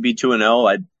Rutgers to be 2-0.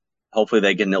 I hopefully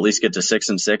they can at least get to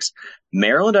 6-6.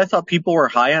 Maryland, I thought people were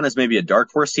high on as maybe a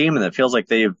dark horse team, and it feels like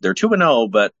they're 2-0,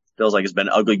 but feels like it's been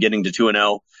ugly getting to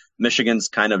 2-0. Michigan's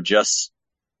kind of just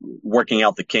working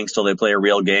out the kinks till they play a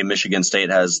real game. Michigan State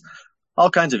has all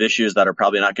kinds of issues that are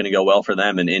probably not going to go well for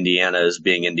them, and Indiana is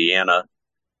being Indiana.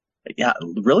 Yeah,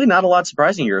 really not a lot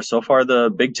surprising here. So far, the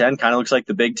Big Ten kind of looks like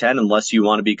the Big Ten, unless you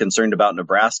want to be concerned about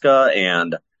Nebraska.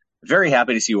 And very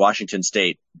happy to see Washington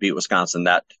State beat Wisconsin.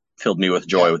 That filled me with Yeah.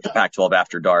 joy with the Pac-12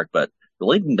 after dark. But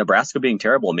really, Nebraska being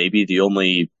terrible, maybe the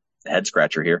only head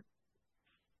scratcher here.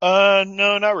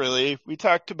 No, not really. We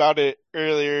talked about it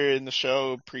earlier in the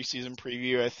show, preseason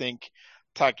preview, I think.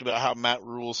 Talked about how Matt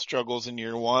Rule struggles in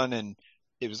year one and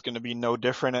it was going to be no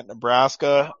different at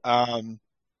Nebraska.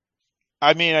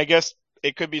 I mean, I guess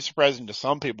it could be surprising to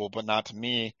some people, but not to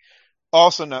me.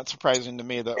 Also not surprising to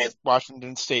me that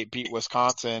Washington State beat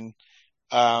Wisconsin.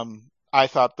 I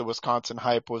thought the Wisconsin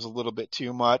hype was a little bit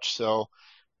too much, so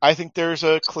I think there's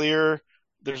a clear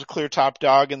top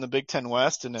dog in the Big Ten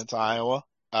West, and it's Iowa.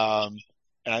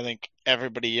 And I think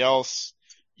everybody else,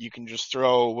 you can just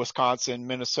throw Wisconsin,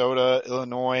 Minnesota,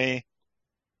 Illinois,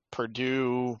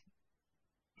 Purdue,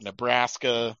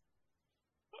 Nebraska.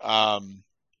 Um,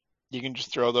 you can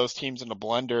just throw those teams in a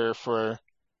blender for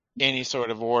any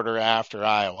sort of order after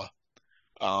Iowa.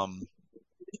 Um,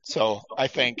 so I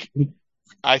think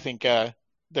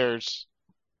there's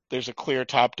there's a clear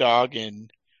top dog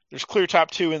and there's a clear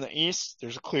top two in the East.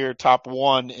 There's a clear top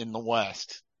one in the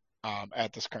West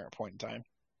at this current point in time.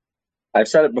 I've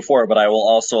said it before, but I will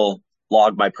also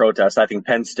log my protest. I think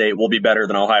Penn State will be better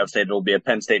than Ohio State. It'll be a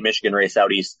Penn State Michigan race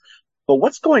out east. But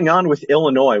what's going on with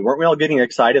Illinois? Weren't we all getting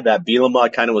excited that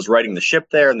Bielema kind of was riding the ship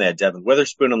there, and they had Devin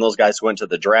Witherspoon and those guys who went to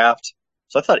the draft?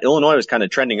 So I thought Illinois was kind of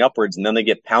trending upwards, and then they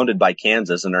get pounded by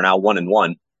Kansas, and they're now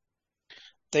 1-1.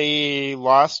 They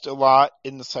lost a lot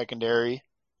in the secondary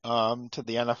to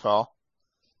the NFL,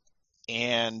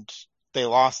 and they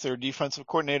lost their defensive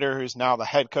coordinator, who's now the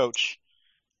head coach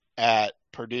at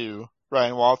Purdue,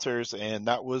 Ryan Walters, and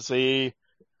that was a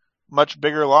much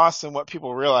bigger loss than what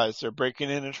people realize. They're breaking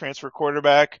in a transfer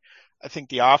quarterback. I think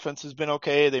the offense has been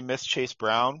okay. They missed Chase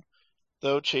Brown,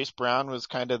 though. Chase Brown was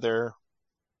kind of their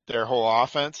whole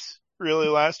offense really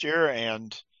last year,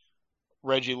 and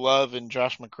Reggie Love and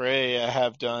Josh McCray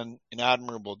have done an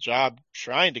admirable job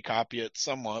trying to copy it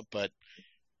somewhat, but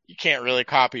you can't really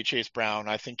copy Chase Brown.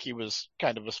 I think he was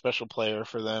kind of a special player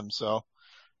for them. So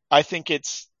I think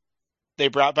they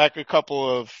brought back a couple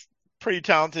of pretty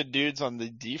talented dudes on the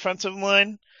defensive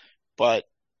line, but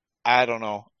I don't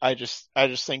know. I just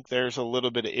think there's a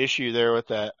little bit of issue there with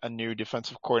a new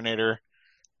defensive coordinator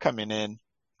coming in.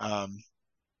 Um,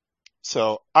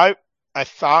 so I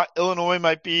thought Illinois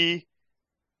might be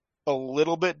a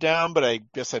little bit down, but I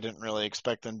guess I didn't really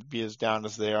expect them to be as down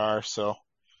as they are. So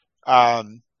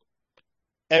um,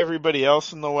 everybody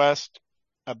else in the West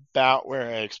about where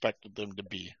I expected them to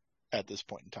be at this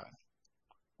point in time.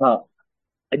 Uh,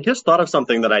 I just thought of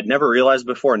something that I'd never realized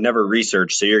before and never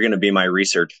researched, so you're going to be my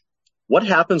research. What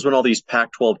happens when all these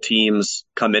Pac-12 teams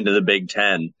come into the Big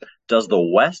Ten? Does the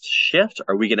West shift?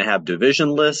 Are we going to have division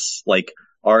lists? Like,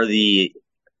 are the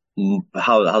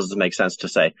how does it make sense to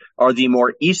say? Are the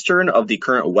more eastern of the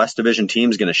current West Division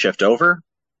teams going to shift over,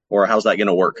 or how's that going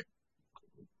to work?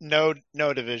 No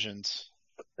divisions.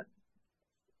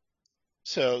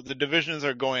 So the divisions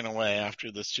are going away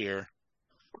after this year,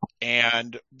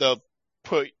 and they'll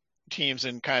put teams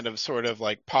in kind of sort of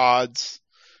like pods,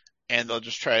 and they'll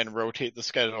just try and rotate the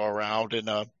schedule around in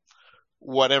a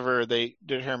whatever they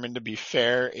determine to be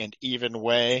fair and even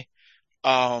way.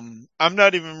 I'm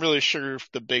not even really sure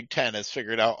if the Big Ten has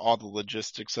figured out all the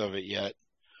logistics of it yet,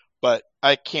 but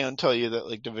I can tell you that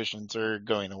like divisions are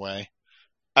going away.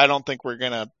 I don't think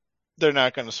they're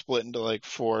not gonna split into like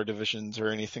four divisions or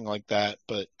anything like that,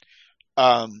 but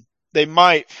they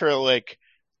might for like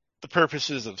the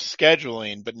purposes of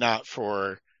scheduling, but not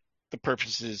for the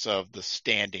purposes of the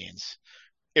standings.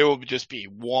 It will just be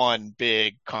one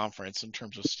big conference in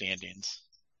terms of standings,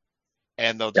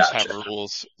 and they'll just have Gotcha.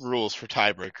 rules for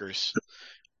tiebreakers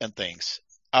and things.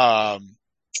 Um,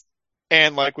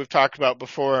 And like we've talked about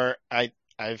before,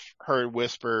 I've heard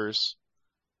whispers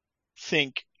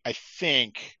I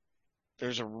think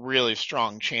there's a really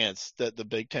strong chance that the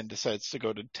Big Ten decides to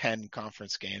go to 10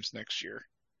 conference games next year.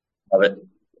 Love it.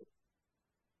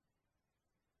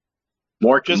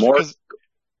 More, Just more, because,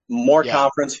 more yeah,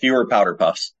 conference, fewer powder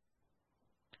puffs.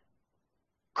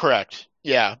 correct.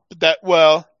 Yeah.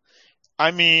 Well,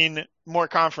 I mean, more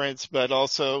conference, but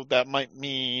also that might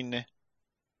mean,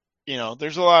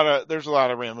 there's a lot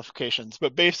of ramifications.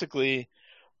 But basically,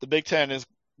 the Big Ten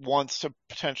wants to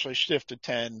potentially shift to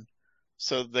 10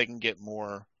 so they can get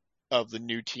more of the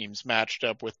new teams matched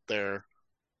up with their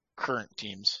current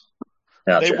teams.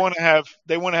 They Gotcha. want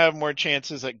to have more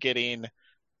chances at getting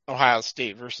Ohio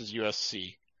State versus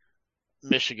USC,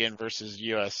 Michigan versus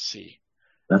USC,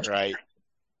 Gotcha. right?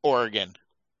 Oregon,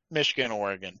 Michigan,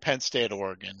 Oregon, Penn State,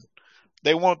 Oregon.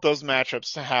 They want those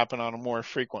matchups to happen on a more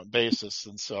frequent basis,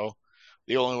 and so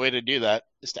the only way to do that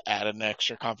is to add an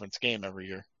extra conference game every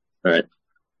year. All right.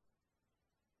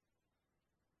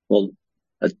 Well,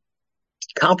 a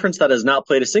conference that has not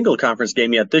played a single conference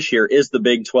game yet this year is the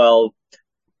Big 12.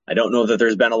 I don't know that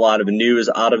there's been a lot of news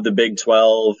out of the Big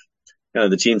 12.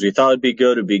 The teams we thought would be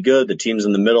good. The teams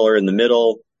in the middle are in the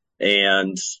middle.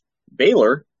 And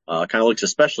Baylor kind of looks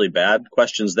especially bad.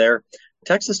 Questions there.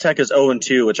 Texas Tech is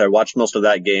 0-2, which I watched most of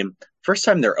that game. First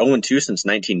time they're 0-2 since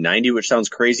 1990, which sounds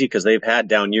crazy because they've had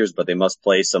down years, but they must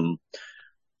play some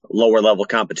lower level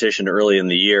competition early in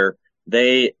the year.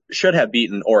 They should have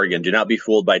beaten Oregon. Do not be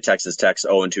fooled by Texas Tech's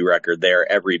 0-2 record. They are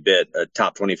every bit a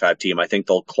top 25 team. I think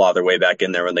they'll claw their way back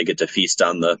in there when they get to feast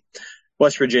on the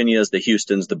West Virginias, the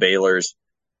Houstons, the Baylors.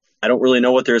 I don't really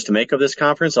know what there is to make of this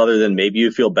conference other than maybe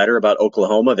you feel better about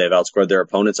Oklahoma. They've outscored their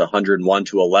opponents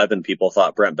 101-11. People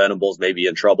thought Brent Venables may be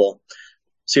in trouble.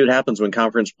 See what happens when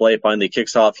conference play finally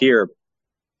kicks off here.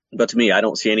 But to me, I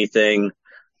don't see anything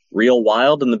real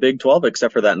wild in the Big 12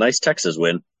 except for that nice Texas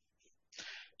win.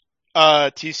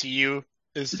 TCU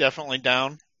is definitely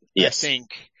down. Yes.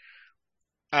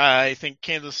 I think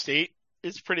Kansas State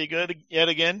is pretty good yet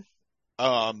again.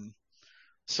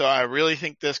 So I really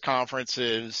think this conference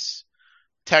is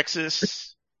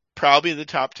Texas, probably the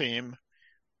top team,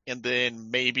 and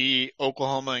then maybe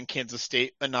Oklahoma and Kansas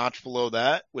State a notch below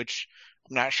that, which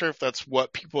I'm not sure if that's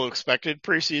what people expected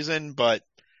preseason, but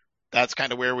that's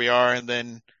kind of where we are. And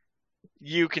then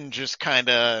you can just kind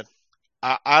of,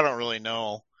 I don't really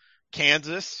know.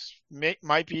 Kansas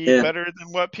might be better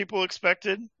than what people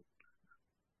expected.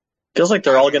 Feels like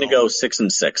they're all going to go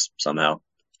 6-6 somehow.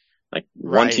 Like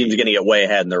one team's going to get way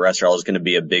ahead and the rest are all just going to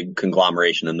be a big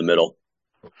conglomeration in the middle.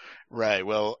 Right.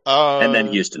 Well, and then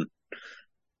Houston.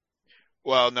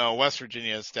 Well, no, West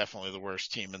Virginia is definitely the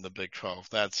worst team in the Big 12.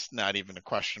 That's not even a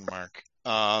question mark.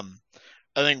 I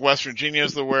think West Virginia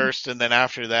is the worst. And then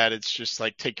after that, it's just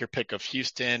like take your pick of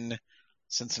Houston,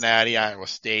 Cincinnati, Iowa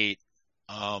State,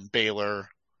 Baylor.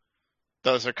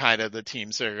 Those are kind of the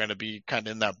teams that are going to be kind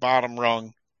of in that bottom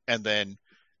rung. And then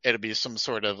it'll be some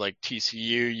sort of like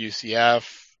TCU,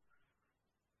 UCF,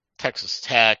 Texas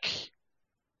Tech,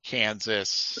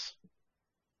 Kansas.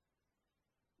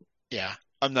 Yeah,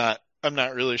 I'm not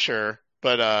really sure,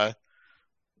 but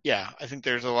yeah, I think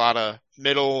there's a lot of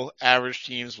middle average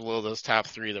teams below those top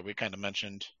three that we kind of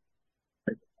mentioned.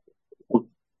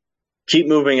 Keep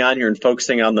moving on here and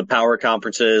focusing on the power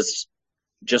conferences.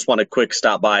 Just want a quick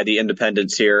stop by the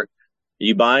independents here. Are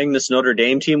you buying this Notre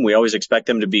Dame team? We always expect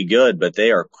them to be good, but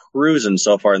they are cruising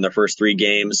so far in their first three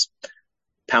games.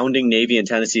 Pounding Navy and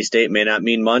Tennessee State may not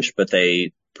mean much, but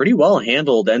they pretty well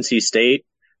handled NC State.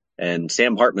 And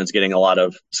Sam Hartman's getting a lot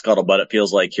of scuttlebutt, it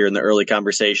feels like, here in the early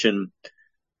conversation.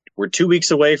 We're 2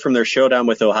 weeks away from their showdown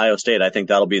with Ohio State. I think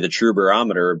that'll be the true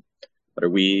barometer. But do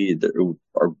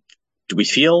we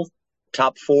feel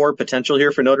top four potential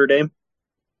here for Notre Dame?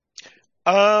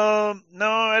 No,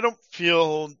 I don't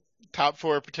feel top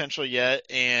four potential yet,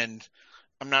 and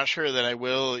I'm not sure that I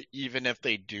will, even if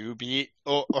they do beat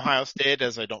Ohio State,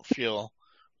 as I don't feel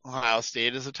Ohio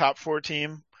State is a top four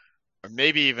team, or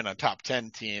maybe even a top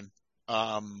 10 team.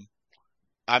 I'm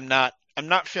not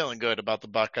feeling good about the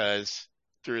Buckeyes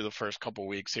through the first couple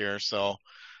weeks here, so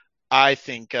I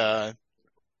think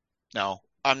no,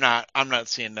 I'm not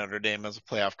seeing Notre Dame as a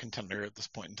playoff contender at this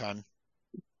point in time.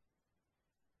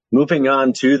 Moving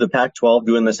on to the Pac-12,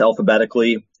 doing this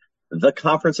alphabetically. The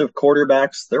Conference of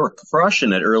Quarterbacks, they were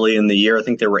crushing it early in the year. I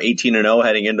think they were 18-0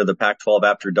 heading into the Pac-12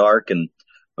 after dark, and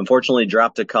unfortunately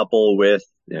dropped a couple with,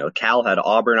 Cal had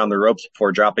Auburn on the ropes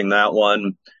before dropping that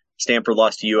one. Stanford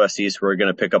lost to USC, so we're going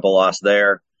to pick up a loss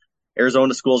there.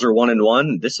 Arizona schools are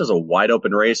 1-1. This is a wide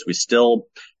open race. We still,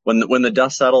 when the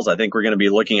dust settles, I think we're going to be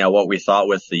looking at what we thought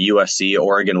with the USC,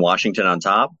 Oregon, Washington on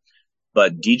top.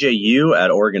 But DJU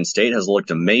at Oregon State has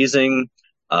looked amazing.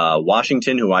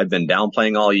 Washington, who I've been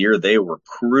downplaying all year, they were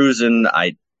cruising.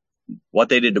 What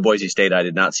they did to Boise State, I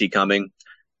did not see coming.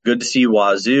 Good to see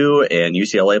Wazoo and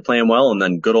UCLA playing well, and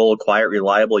then good old quiet,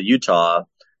 reliable Utah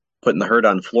putting the hurt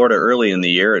on Florida early in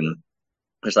the year. And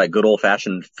there's that good old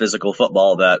fashioned physical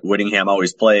football that Whittingham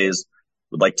always plays.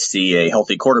 Would like to see a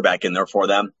healthy quarterback in there for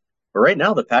them. But right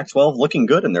now, the Pac-12 looking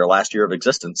good in their last year of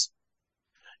existence.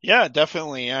 Yeah,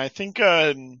 definitely. I think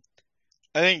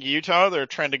Utah, they're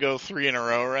trying to go 3 in a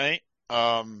row, right?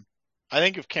 I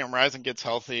think if Cam Rising gets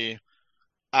healthy,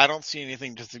 I don't see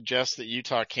anything to suggest that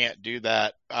Utah can't do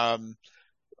that.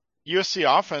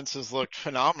 USC offense has looked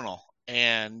phenomenal,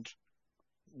 and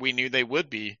we knew they would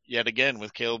be yet again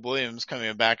with Caleb Williams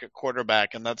coming back at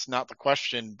quarterback, and that's not the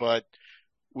question, but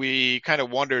we kind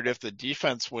of wondered if the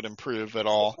defense would improve at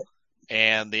all,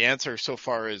 and the answer so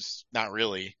far is not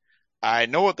really. I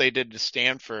know what they did to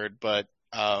Stanford, but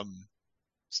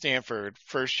Stanford,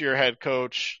 first-year head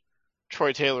coach,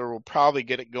 Troy Taylor will probably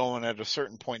get it going at a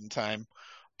certain point in time,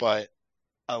 but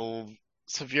a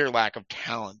severe lack of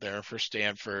talent there for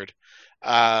Stanford.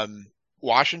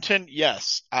 Washington,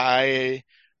 yes, I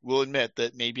will admit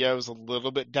that maybe I was a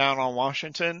little bit down on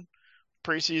Washington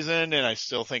preseason, and I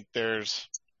still think there's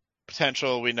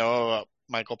potential. We know about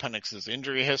Michael Penix's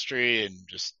injury history and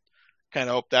just kind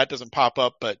of hope that doesn't pop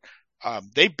up, but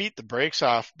they beat the brakes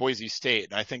off Boise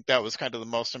State, and I think that was kind of the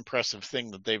most impressive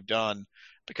thing that they've done,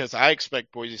 because I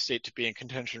expect Boise State to be in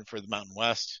contention for the Mountain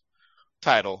West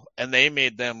title, and they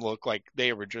made them look like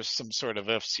they were just some sort of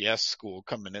FCS school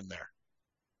coming in there,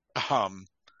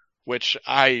 which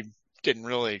I didn't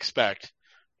really expect.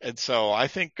 And so I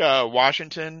think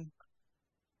Washington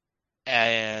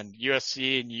and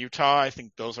USC and Utah, I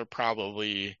think those are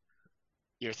probably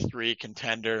your 3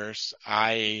 contenders.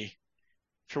 I,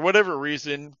 for whatever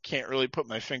reason, can't really put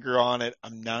my finger on it.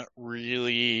 I'm not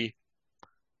really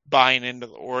buying into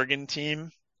the Oregon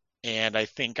team, and I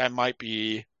think I might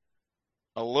be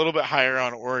a little bit higher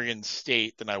on Oregon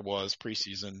State than I was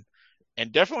preseason,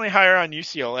 and definitely higher on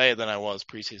UCLA than I was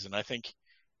preseason. I think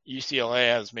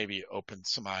UCLA has maybe opened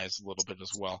some eyes a little bit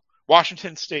as well.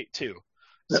 Washington State too.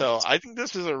 So I think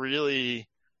this is a really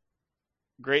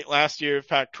great last year of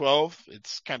Pac-12.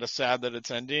 It's kind of sad that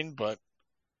it's ending, but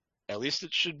at least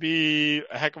it should be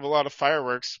a heck of a lot of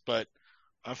fireworks. But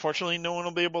unfortunately, no one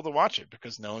will be able to watch it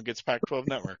because no one gets Pac-12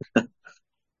 Network.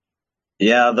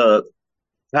 Yeah, the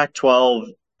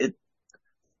Pac-12,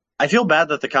 I feel bad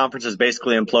that the conference is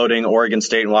basically imploding. Oregon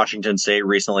State and Washington State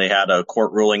recently had a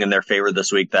court ruling in their favor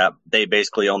this week that they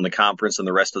basically own the conference and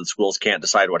the rest of the schools can't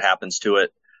decide what happens to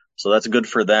it. So that's good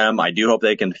for them. I do hope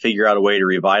they can figure out a way to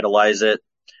revitalize it.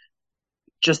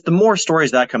 Just the more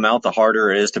stories that come out, the harder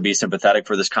it is to be sympathetic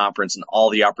for this conference and all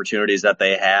the opportunities that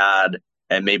they had.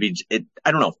 And maybe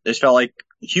I don't know, it just felt like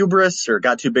hubris or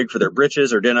got too big for their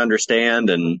britches or didn't understand.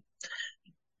 And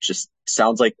just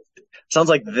sounds like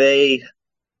they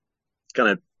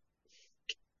gonna,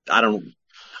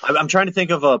 I'm trying to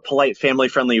think of a polite,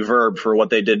 family-friendly verb for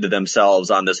what they did to themselves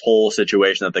on this whole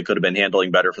situation that they could have been handling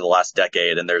better for the last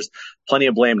decade. And there's plenty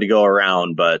of blame to go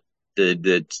around, but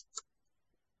it's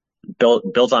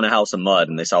built on a house of mud,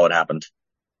 and they saw what happened.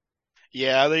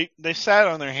 Yeah, they sat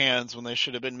on their hands when they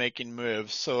should have been making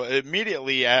moves. So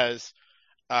immediately as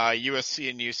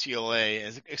USC and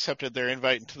UCLA accepted their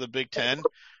invite into the Big Ten,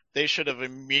 they should have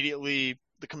immediately,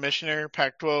 the commissioner,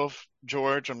 Pac-12,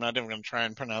 George, I'm not even going to try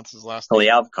and pronounce his last name.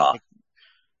 Kliavkoff.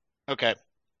 Okay,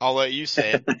 I'll let you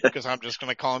say it because I'm just going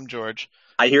to call him George.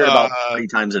 I hear it about 3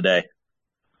 times a day.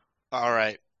 All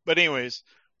right. But anyways,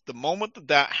 the moment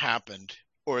that happened,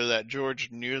 or that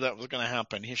George knew that was going to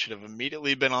happen, he should have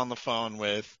immediately been on the phone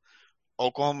with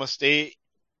Oklahoma State,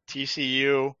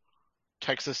 TCU,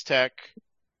 Texas Tech,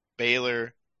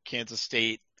 Baylor, Kansas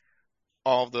State,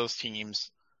 all of those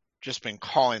teams, just been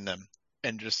calling them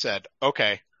and just said,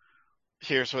 okay,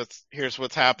 here's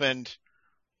what's happened.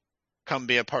 Come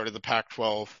be a part of the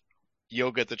Pac-12.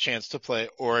 You'll get the chance to play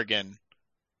Oregon,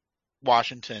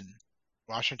 Washington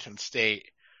State.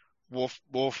 We'll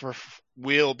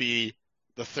be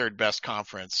the 3rd best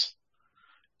conference.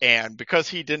 And because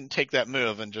he didn't take that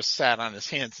move and just sat on his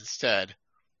hands instead,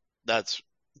 that's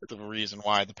the reason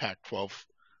why the Pac-12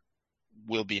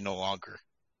 will be no longer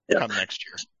come next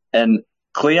year. And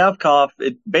Kliavkoff,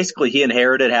 basically he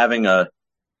inherited having a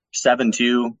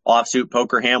 7-2 offsuit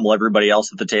poker hand while everybody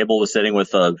else at the table was sitting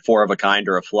with a 4 of a kind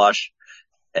or a flush.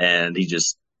 And he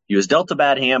was dealt a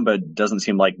bad hand, but doesn't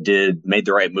seem like made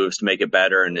the right moves to make it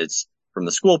better. And it's from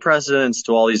the school presidents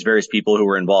to all these various people who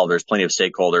were involved. There's plenty of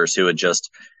stakeholders who had just,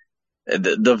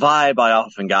 the vibe I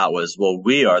often got was, well,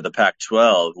 we are the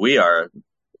Pac-12. We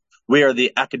we are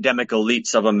the academic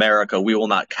elites of America. We will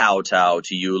not kowtow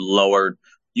to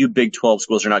you Big 12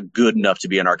 schools are not good enough to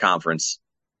be in our conference.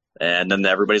 And then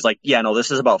everybody's like, yeah, no,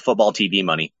 this is about football TV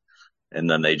money. And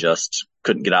then they just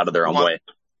couldn't get out of their own way.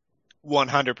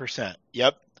 100%.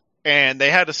 Yep. And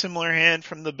they had a similar hand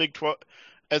from the Big 12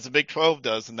 as the Big 12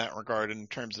 does in that regard in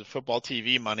terms of football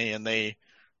TV money. And they,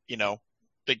 you know,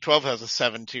 Big 12 has a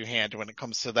 7-2 hand when it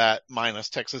comes to that, minus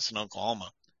Texas and Oklahoma.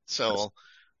 So,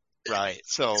 right.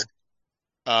 So,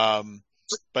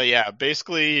 but yeah,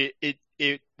 basically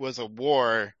it was a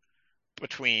war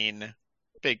between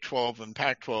Big 12 and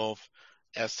Pac-12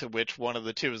 as to which one of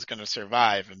the two is going to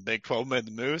survive. And Big 12 made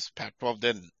the moves, Pac-12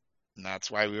 didn't. And that's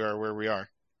why we are where we are.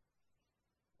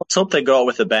 Let's hope they go out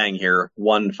with a bang here.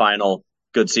 One final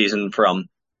good season from,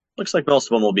 looks like most of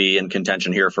them will be in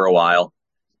contention here for a while.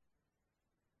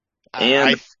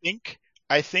 And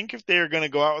I think if they're going to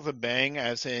go out with a bang,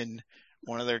 as in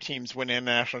one of their teams winning a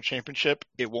national championship,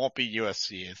 it won't be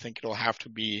USC. I think it'll have to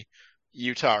be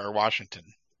Utah or Washington.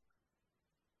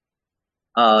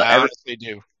 I honestly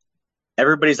do.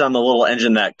 Everybody's on the little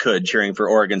engine that could, cheering for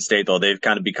Oregon State, though. They've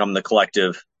kind of become the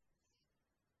collective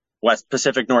West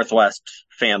Pacific Northwest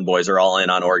fanboys are all in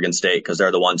on Oregon State because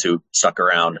they're the ones who stuck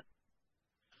around.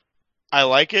 I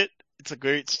like it. It's a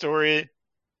great story.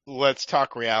 Let's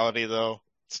talk reality, though.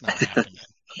 It's not happening.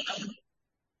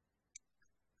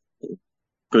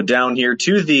 Go down here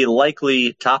to the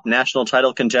likely top national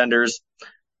title contenders.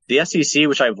 The SEC,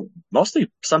 which I've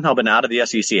mostly somehow been out of the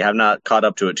SEC, have not caught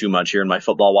up to it too much here in my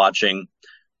football watching.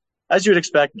 As you would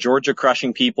expect, Georgia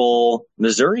crushing people.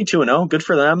 Missouri 2-0, good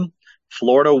for them.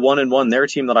 Florida 1-1, their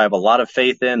team that I have a lot of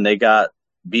faith in. They got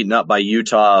beaten up by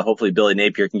Utah. Hopefully Billy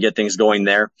Napier can get things going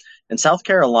there. And South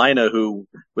Carolina, who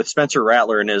with Spencer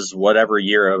Rattler in his whatever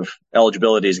year of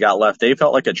eligibility he's got left, they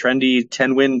felt like a trendy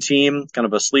 10-win team, kind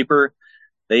of a sleeper.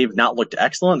 They've not looked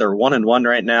excellent. They're 1-1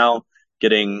 right now,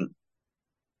 getting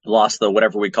lost the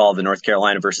whatever we call the North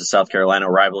Carolina versus South Carolina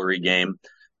rivalry game.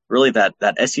 Really, that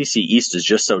SEC East is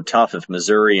just so tough if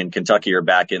Missouri and Kentucky are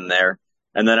back in there.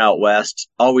 And then out west,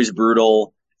 always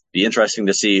brutal. Be interesting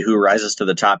to see who rises to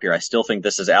the top here. I still think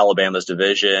this is Alabama's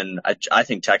division. I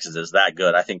think Texas is that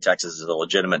good. I think Texas is a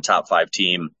legitimate top 5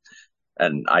 team.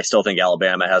 And I still think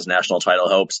Alabama has national title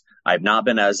hopes. I've not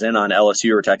been as in on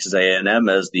LSU or Texas A&M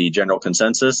as the general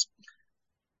consensus.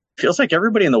 Feels like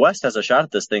everybody in the West has a shot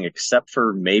at this thing except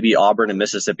for maybe Auburn and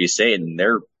Mississippi State, and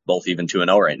they're both even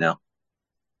 2-0 right now.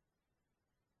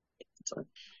 So.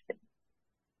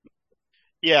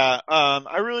 Yeah,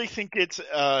 I really think it's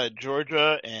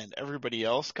Georgia and everybody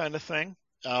else kind of thing.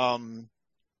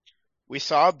 We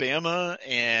saw Bama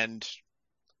and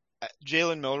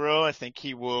Jalen Milroe. I think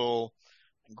he will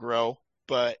grow,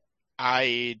 but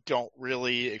I don't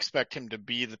really expect him to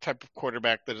be the type of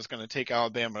quarterback that is going to take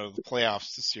Alabama to the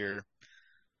playoffs this year.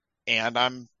 And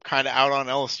I'm kind of out on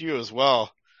LSU as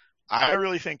well. I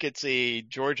really think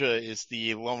Georgia is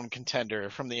the lone contender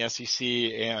from the SEC,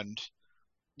 and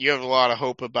you have a lot of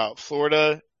hope about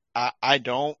Florida. I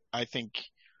don't. I think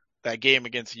that game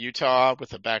against Utah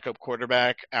with a backup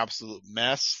quarterback, absolute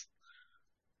mess.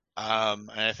 And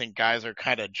I think guys are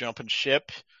kind of jumping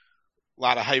ship. A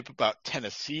lot of hype about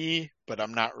Tennessee, but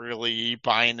I'm not really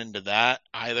buying into that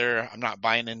either. I'm not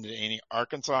buying into any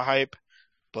Arkansas hype,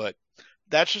 but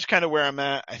that's just kind of where I'm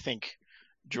at. I think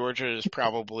Georgia is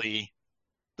probably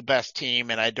the best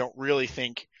team, and I don't really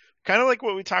think, kind of like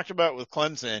what we talked about with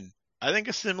Clemson, I think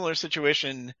a similar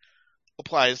situation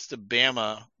applies to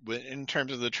Bama in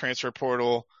terms of the transfer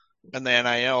portal and the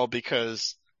NIL,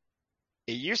 because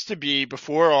it used to be,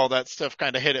 before all that stuff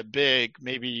kind of hit it big,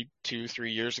 maybe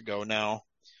 2-3 years ago now,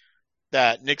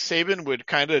 that Nick Saban would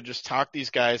kind of just talk these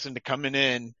guys into coming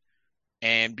in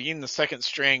and being the second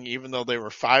string, even though they were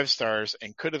 5 stars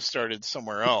and could have started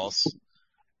somewhere else.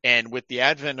 And with the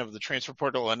advent of the transfer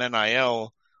portal and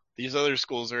NIL, these other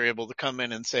schools are able to come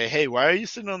in and say, hey, why are you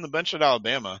sitting on the bench at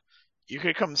Alabama? You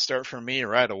could come start for me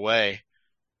right away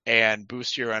and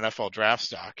boost your NFL draft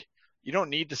stock. You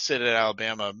don't need to sit at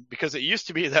Alabama, because it used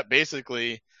to be that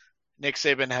basically Nick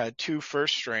Saban had 2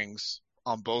 first strings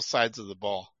on both sides of the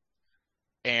ball.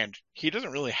 And he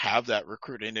doesn't really have that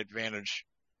recruiting advantage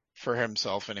for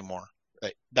himself anymore.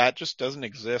 That just doesn't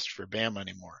exist for Bama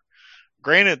anymore.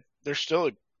 Granted, they're still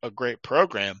a great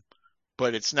program,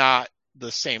 but it's not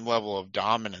the same level of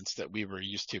dominance that we were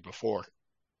used to before.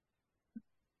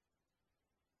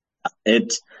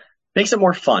 It makes it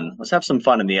more fun. Let's have some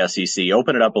fun in the SEC.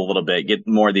 Open it up a little bit. Get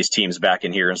more of these teams back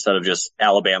in here instead of just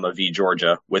Alabama v.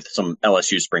 Georgia with some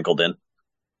LSU sprinkled in.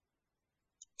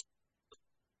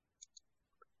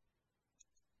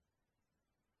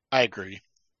 I agree.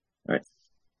 All right.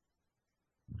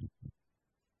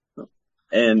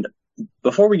 And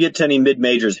before we get to any mid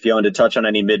majors, if you want to touch on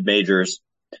any mid majors,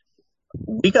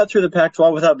 we got through the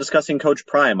Pac-12 without discussing Coach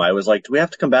Prime. I was like, do we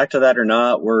have to come back to that or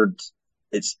not?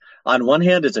 It's on one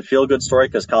hand, it's a feel-good story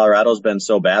because Colorado's been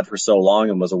so bad for so long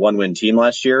and was a one-win team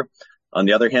last year. On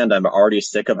the other hand, I'm already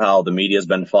sick of how the media's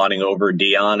been fawning over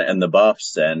Dion and the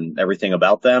Buffs and everything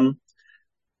about them.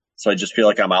 So I just feel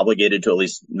like I'm obligated to at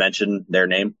least mention their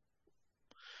name.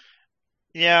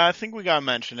 Yeah, I think we gotta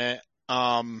mention it.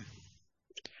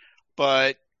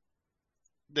 But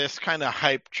this kind of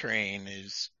hype train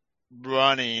is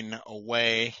running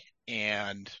away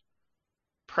and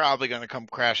probably going to come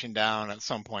crashing down at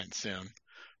some point soon.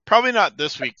 Probably not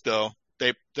this week though.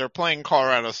 They're playing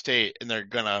Colorado State and they're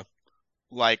gonna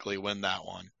likely win that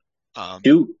one. Um,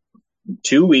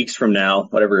 2 weeks from now,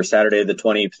 whatever, Saturday the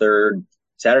 23rd,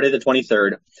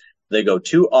 they go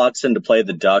to Autzen to play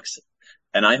the Ducks,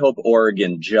 and I hope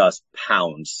Oregon just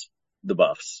pounds the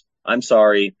Buffs. I'm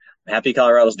sorry. I'm happy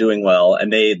Colorado's doing well,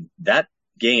 and that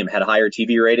game had higher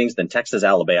TV ratings than Texas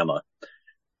Alabama.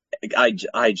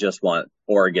 I just want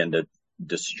Oregon to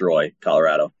destroy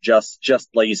Colorado. Just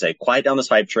like you say, quiet down this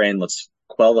hype train. Let's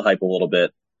quell the hype a little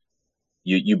bit.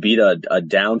 You beat a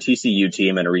down TCU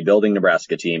team and a rebuilding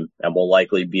Nebraska team, and will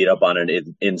likely beat up on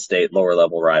an in-state lower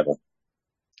level rival.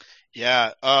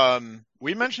 yeah.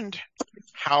 We mentioned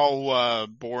how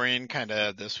boring kind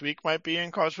of this week might be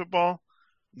in college football.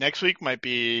 Next week might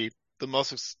be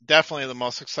definitely the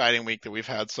most exciting week that we've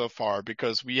had so far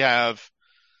because we have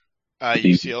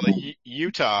UCLA,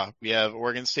 Utah, we have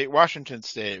Oregon State, Washington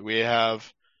State, we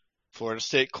have Florida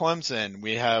State, Clemson,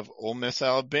 we have Ole Miss,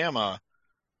 Alabama,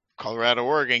 Colorado,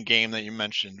 Oregon game that you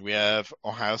mentioned. We have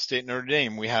Ohio State, Notre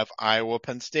Dame. We have Iowa,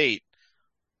 Penn State.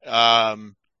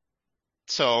 Um,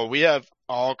 so we have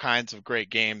all kinds of great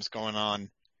games going on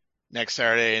next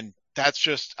Saturday, and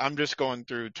I'm just going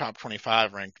through top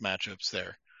 25 ranked matchups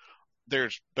there.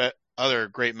 There's other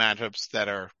great matchups that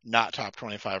are not top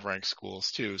 25 ranked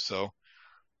schools too. So,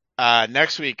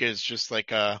 next week is just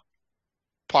like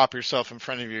plop yourself in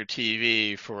front of your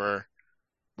TV for,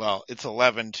 well, it's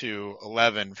 11 to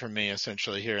 11 for me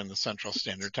essentially here in the Central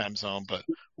Standard Time Zone, but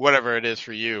whatever it is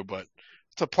for you, but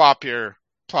to plop your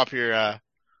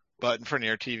butt in front of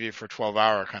your TV for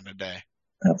 12-hour kind of day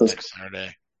Those next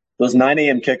Saturday. those 9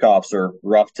 a.m. kickoffs are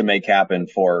rough to make happen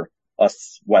for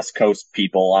us West Coast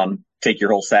people. Take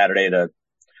your whole Saturday to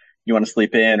you want to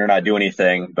sleep in or not do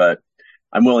anything, but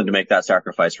I'm willing to make that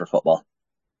sacrifice for football.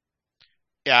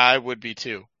 Yeah, I would be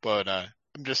too, but I'm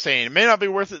just saying it may not be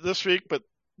worth it this week, but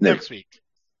No. next week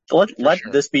Let for let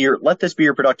sure. this be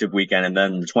your productive weekend, and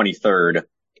then the 23rd,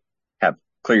 have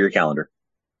clear your calendar.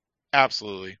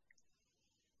 Absolutely.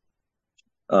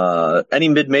 Any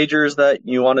mid majors that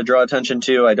you want to draw attention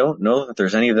to? I don't know that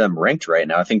there's any of them ranked right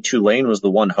now. I think Tulane was the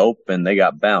one hope, and they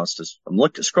got bounced. I'm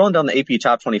scrolling down the AP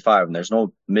top 25, and there's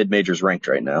no mid majors ranked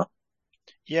right now.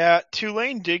 Yeah,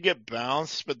 Tulane did get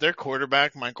bounced, but their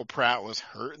quarterback, Michael Pratt, was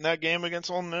hurt in that game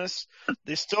against Ole Miss.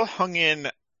 They still hung in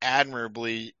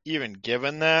admirably, even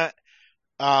given that.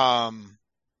 Um,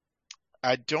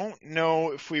 I don't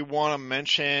know if we want to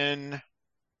mention,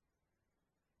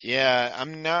 yeah,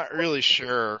 I'm not really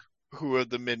sure who of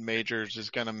the mid majors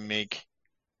is going to make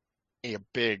a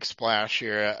big splash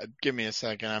here. Give me a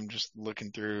second. I'm just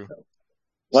looking through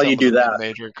While you some of do the that,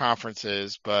 mid-major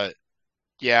conferences, but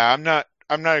yeah, I'm not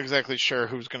exactly sure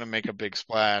who's going to make a big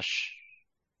splash.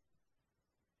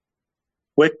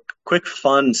 quick quick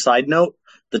fun side note: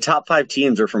 the top 5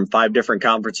 teams are from 5 different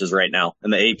conferences right now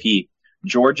in the AP: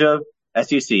 Georgia,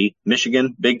 SEC,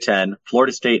 Michigan, Big Ten,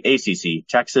 Florida State, ACC,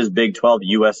 Texas, Big 12,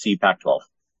 USC, Pac-12,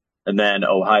 and then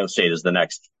Ohio State is the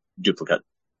next duplicate.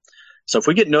 So if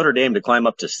we get Notre Dame to climb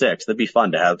up to 6, that'd be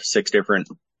fun to have 6 different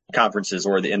conferences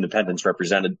or the independents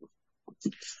represented.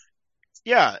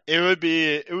 Yeah, it would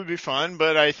be fun,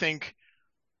 but I think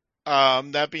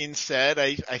that being said,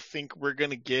 I think we're going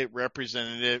to get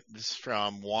representatives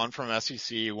from one from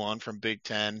SEC, one from Big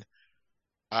Ten,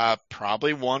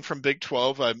 probably one from Big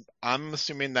 12. I'm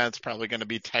assuming that's probably going to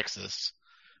be Texas.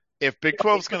 If Big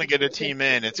 12 is going to get a team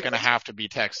in, it's going to have to be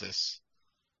Texas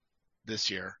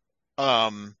this year.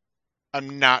 Um,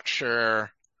 I'm not sure.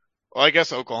 Well, I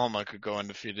guess Oklahoma could go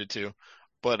undefeated too.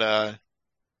 But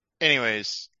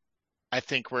anyways, I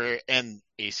think we're in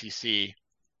ACC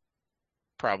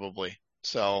probably.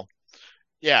 So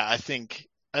yeah, I think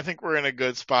we're in a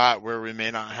good spot where we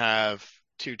may not have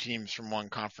 2 teams from one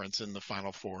conference in the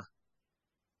Final Four.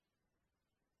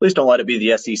 Please don't let it be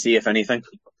the SEC, if anything.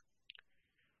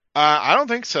 I don't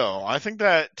think so. I think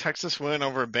that Texas win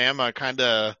over Bama kind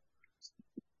of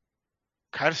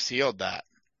sealed that,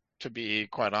 to be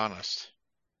quite honest.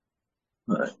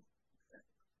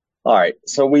 All right.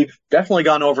 So we've definitely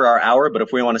gone over our hour, but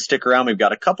if we want to stick around, we've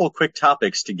got a couple quick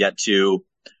topics to get to.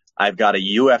 I've got a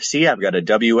UFC, I've got a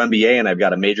WNBA, and I've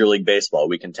got a Major League Baseball.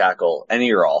 We can tackle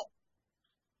any or all.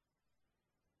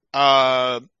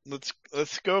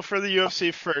 Let's go for the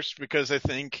UFC first because I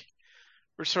think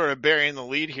we're sort of burying the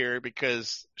lead here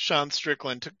because Sean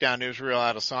Strickland took down Israel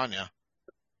Adesanya.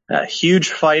 A huge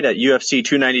fight at UFC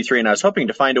 293, and I was hoping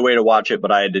to find a way to watch it,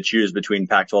 but I had to choose between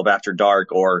Pac-12 After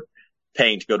Dark or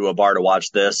paying to go to a bar to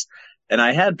watch this. And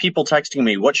I had people texting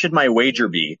me, what should my wager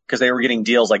be? Because they were getting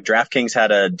deals like DraftKings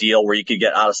had a deal where you could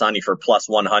get Adesanya for plus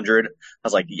 100. I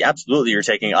was like, yeah, absolutely, you're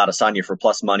taking Adesanya for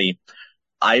plus money.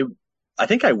 I I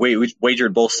think I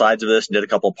wagered both sides of this and did a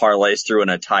couple parlays, threw in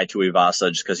a Tai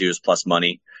Tuivasa just because he was plus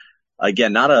money.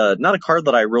 Again, not a card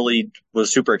that I really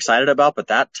was super excited about, but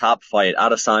that top fight,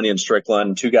 Adesanya and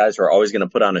Strickland, two guys who are always going to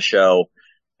put on a show.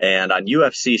 And on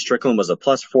UFC, Strickland was a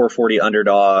plus 440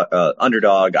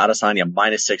 underdog. Adesanya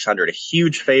minus 600, a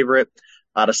huge favorite.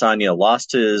 Adesanya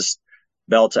lost his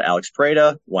belt to Alex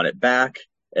Preda, won it back,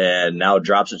 and now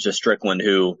drops it to Strickland,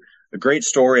 who a great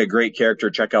story, a great character.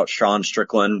 Check out Sean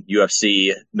Strickland,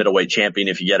 UFC middleweight champion,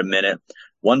 if you get a minute.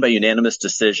 Won by unanimous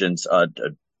decisions. A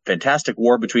fantastic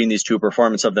war between these two.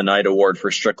 Performance of the night award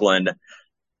for Strickland.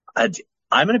 I'm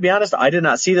going to be honest. I did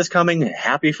not see this coming.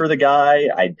 Happy for the guy.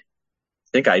 I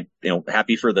think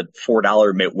happy for the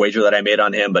 $4 wager that I made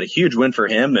on him, but a huge win for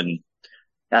him. And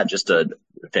yeah, just a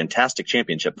fantastic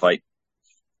championship fight.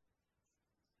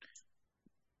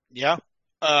 Yeah.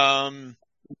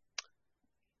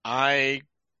 I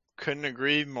couldn't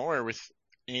agree more with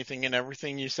anything and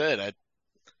everything you said.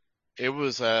 It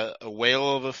was a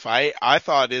whale of a fight. I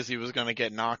thought Izzy was going to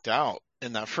get knocked out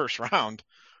in that first round.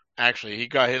 Actually, he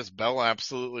got his bell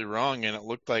absolutely wrong, and it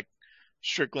looked like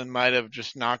Strickland might have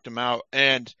just knocked him out.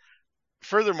 And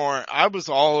furthermore, I was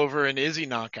all over an Izzy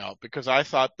knockout because I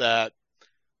thought that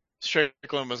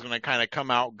Strickland was going to kind of come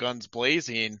out guns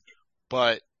blazing,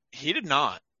 but he did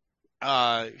not.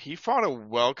 He fought a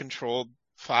well-controlled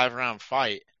 5-round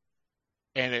fight,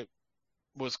 and it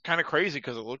was kind of crazy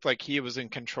because it looked like he was in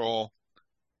control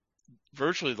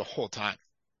virtually the whole time.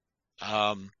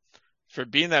 For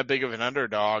being that big of an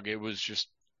underdog, it was just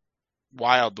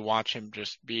wild to watch him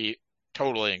just be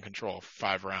totally in control for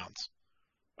 5 rounds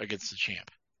against the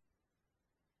champ.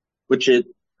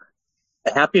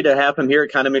 Happy to have him here.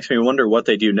 It kind of makes me wonder what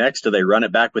they do next. Do they run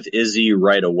it back with Izzy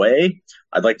right away?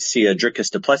 I'd like to see a Dricus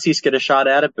du Plessis get a shot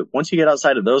at it, but once you get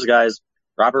outside of those guys,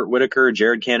 Robert Whitaker,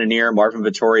 Jared Cannonier, Marvin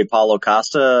Vettori, Paulo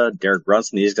Costa, Derek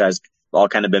Brunson, these guys all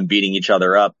kind of been beating each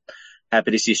other up.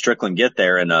 Happy to see Strickland get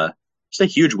there, and just a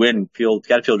huge win.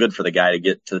 Got to feel good for the guy to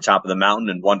get to the top of the mountain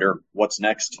and wonder what's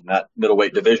next in that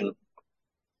middleweight division.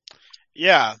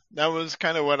 Yeah, that was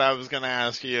kind of what I was going to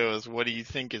ask you is what do you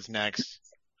think is next?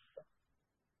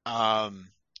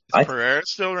 Is Pereira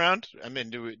still around? I mean,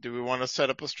 do we want to set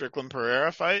up a Strickland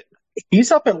Pereira fight?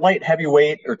 He's up at light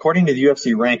heavyweight. According to the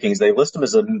UFC rankings, they list him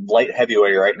as a light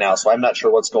heavyweight right now, so I'm not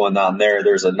sure what's going on there.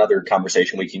 There's another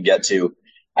conversation we can get to.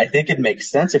 I think it makes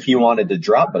sense if he wanted to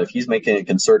drop, but if he's making a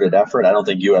concerted effort, I don't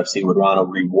think UFC would want to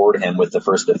reward him with the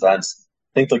first defense.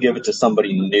 I think they'll give it to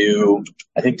somebody new.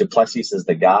 I think du Plessis is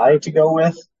the guy to go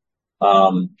with.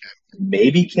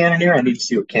 Maybe Cannonier. I need to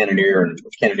see what Cannonier and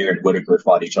Whitaker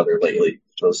fought each other lately.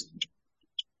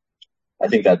 I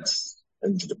think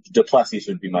du Plessis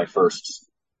would be my first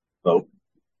vote.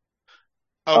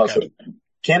 Okay. So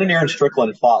Cannonier and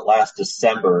Strickland fought last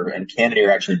December, and Cannonier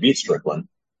actually beat Strickland.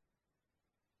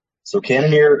 So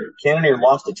Cannonier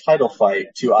lost a title fight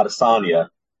to Adesanya,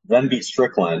 then beat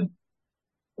Strickland,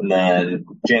 and then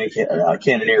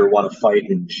Cannonier won a fight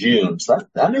in June. So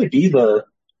that may be the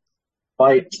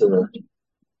fight.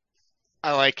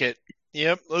 I like it.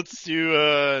 Yep, let's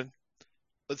do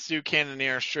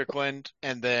Cannonier Strickland,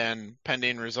 and then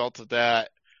pending results of that,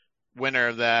 winner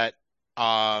of that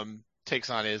takes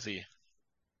on Izzy.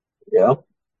 Yeah.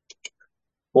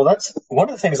 Well, that's one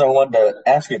of the things I wanted to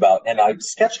ask you about, and I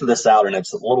sketched this out, and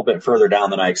it's a little bit further down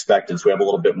than I expected, so we have a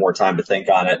little bit more time to think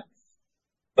on it.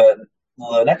 But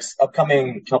the next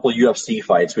upcoming couple of UFC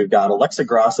fights, we've got Alexa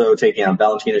Grasso taking on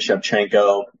Valentina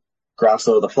Shevchenko.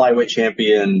 Grasso, the flyweight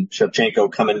champion,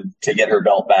 Shevchenko coming to get her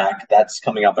belt back. That's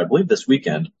coming up, I believe, this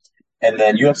weekend. And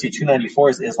then UFC 294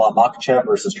 is Islam Makhachev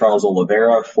versus Charles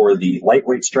Oliveira for the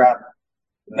lightweight strap.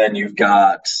 And then you've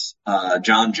got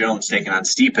John Jones taking on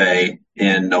Stipe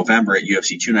in November at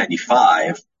UFC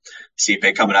 295.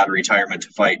 Stipe coming out of retirement to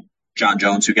fight John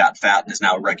Jones, who got fat and is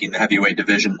now wrecking the heavyweight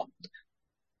division.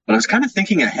 But I was kind of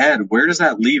thinking ahead, where does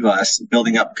that leave us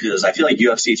building up? Because I feel like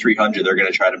UFC 300, they're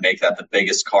going to try to make that the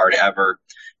biggest card ever.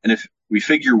 And if we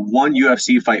figure one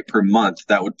UFC fight per month,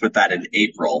 that would put that in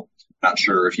April. Not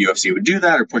sure if UFC would do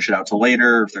that or push it out to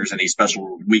later, if there's any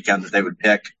special weekend that they would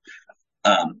pick.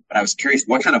 But I was curious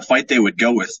what kind of fight they would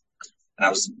go with. And I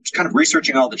was kind of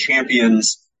researching all the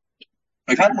champions.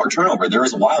 We've had more turnover. There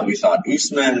was a while we thought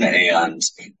Usman and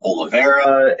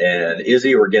Oliveira and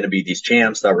Izzy were going to be these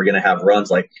champs that were going to have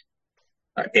runs like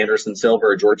Anderson Silva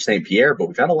or George St. Pierre, but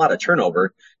we've had a lot of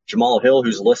turnover. Jamal Hill,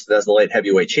 who's listed as the light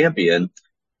heavyweight champion,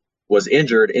 was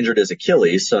injured his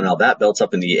Achilles, so now that belt's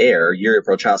up in the air. Yuri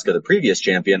Prochaska, the previous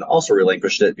champion, also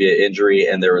relinquished it via injury,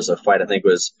 and there was a fight, I think it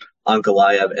was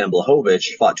Ankalaev and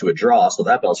Blachowicz fought to a draw, so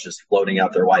that belt's just floating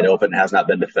out there wide open, has not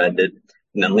been defended.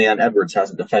 And then Leon Edwards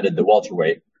hasn't defended the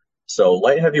welterweight. So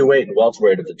light heavyweight and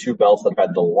welterweight are the two belts that have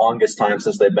had the longest time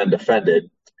since they've been defended.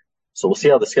 So we'll see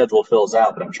how the schedule fills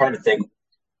out, but I'm trying to think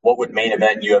what would main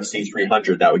event UFC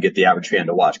 300 that would get the average fan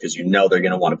to watch, because you know they're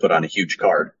going to want to put on a huge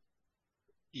card.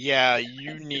 Yeah,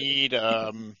 you need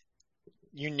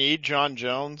John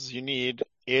Jones, you need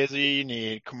Izzy, you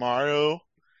need Kamaru,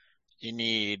 you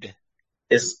need.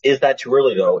 Is that too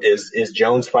early though? Is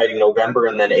Jones fighting November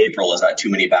and then April? Is that too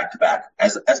many back to back?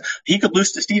 As he could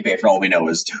lose to Stipe for all we know.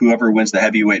 Is whoever wins the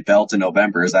heavyweight belt in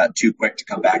November, is that too quick to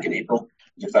come back in April?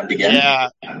 Defend again? Yeah,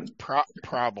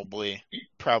 probably.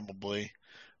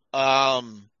 I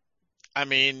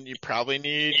mean, you probably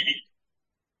need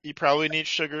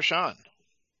Sugar Sean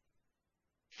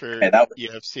for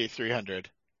UFC 300.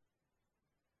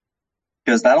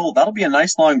 Because that'll be a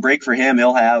nice long break for him.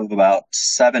 He'll have about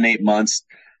 7-8 months.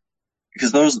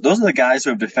 Because those are the guys who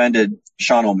have defended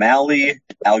Sean O'Malley,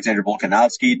 Alexander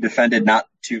Volkanovski defended not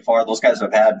too far. Those guys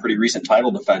have had pretty recent title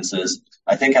defenses.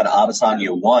 I think had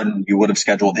Adesanya won, you would have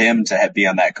scheduled him to be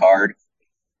on that card.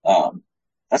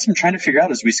 That's what I'm trying to figure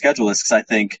out as we schedule this, because I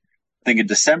think in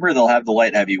December they'll have the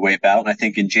light heavyweight bout, and I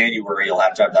think in January you'll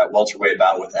have to have that welterweight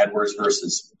bout with Edwards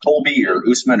versus Colby or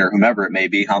Usman or whomever it may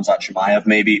be, Khamzat Chimaev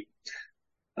maybe.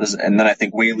 And then I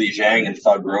think Weili Zhang and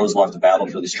Thug Rose will have to battle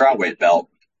for the strawweight belt.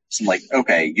 So I'm like,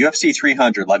 okay, UFC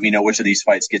 300, let me know which of these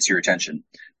fights gets your attention.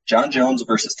 John Jones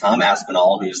versus Tom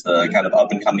Aspinall, who's the kind of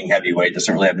up-and-coming heavyweight,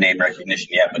 doesn't really have name recognition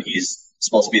yet, but he's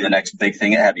supposed to be the next big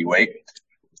thing at heavyweight.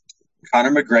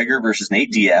 Conor McGregor versus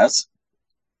Nate Diaz.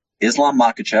 Islam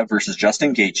Makhachev versus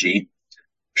Justin Gaethje.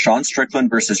 Sean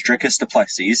Strickland versus Dricus du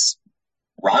Plessis.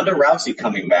 Ronda Rousey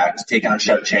coming back to take on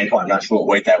Shevchenko. I'm not sure what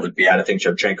weight that would be. I think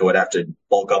Shevchenko would have to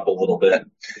bulk up a little bit.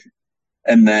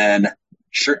 And then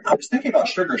I was thinking about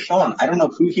Sugar Sean. I don't know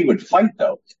who he would fight,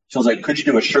 though. So I was like, could you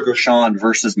do a Sugar Sean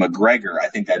versus McGregor? I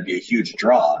think that'd be a huge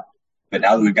draw. But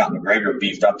now that we've got McGregor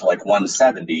beefed up to like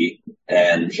 170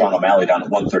 and Sean O'Malley down to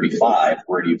 135,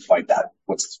 where do you fight that?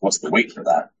 What's the weight for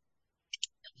that?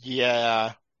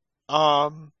 Yeah.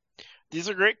 These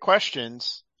are great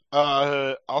questions.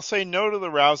 I'll say no to the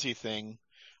Rousey thing.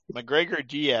 McGregor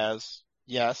Diaz,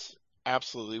 yes,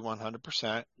 absolutely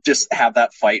 100%. Just have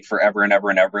that fight forever and ever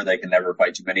and ever. They can never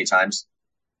fight too many times.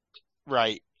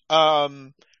 Right.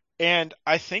 And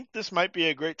I think this might be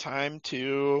a great time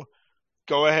to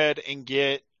go ahead and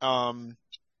get Paddy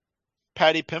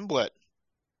Pimblett.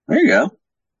 There you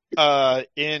go.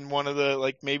 In one of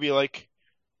the maybe the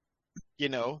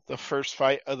first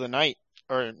fight of the night,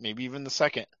 or maybe even the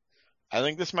second. I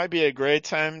think this might be a great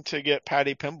time to get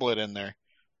Paddy Pimblett in there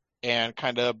and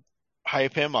kind of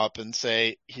hype him up and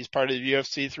say he's part of the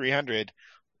UFC 300.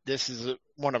 This is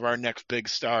one of our next big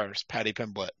stars, Paddy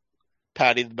Pimblett.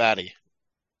 Paddy the Batty.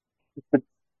 Is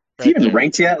he even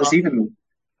ranked yet? Has he even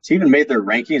made their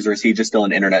rankings, or is he just still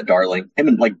an internet darling? Him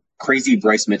and crazy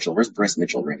Bryce Mitchell. Where's Bryce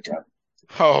Mitchell ranked at?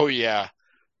 Oh yeah.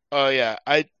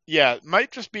 It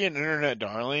might just be an internet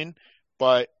darling,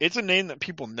 but it's a name that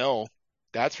people know.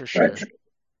 That's for sure.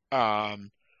 Right.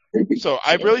 So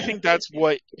I really think that's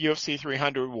what UFC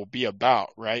 300 will be about,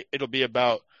 right? It'll be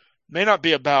may not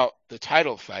be about the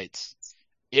title fights.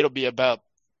 It'll be about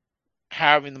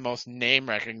having the most name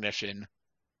recognition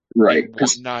right in one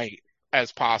night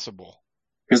as possible.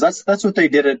 Because that's what they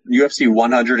did at UFC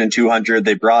 100 and 200.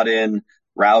 They brought in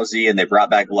Rousey and they brought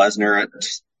back Lesnar.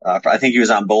 I think he was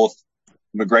on both.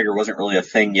 McGregor wasn't really a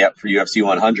thing yet for UFC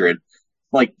 100.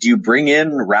 Do you bring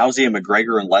in Rousey and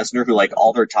McGregor and Lesnar, who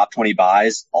all their top 20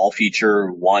 buys all feature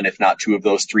one, if not two of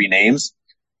those three names,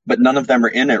 but none of them are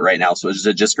in it right now. So is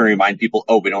it just going to remind people,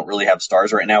 we don't really have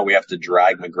stars right now. We have to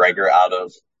drag McGregor out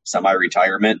of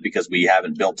semi-retirement because we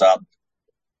haven't built up.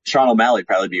 Sean O'Malley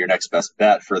probably be your next best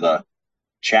bet for the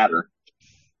chatter.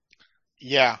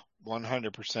 Yeah,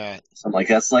 100%. Something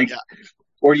that's yeah.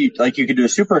 Or you could do a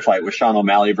super fight with Sean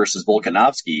O'Malley versus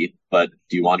Volkanovski, but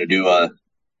do you want to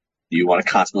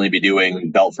constantly be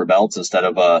doing belt for belts instead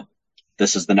of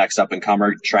this is the next up and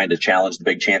comer trying to challenge the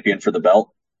big champion for the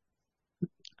belt?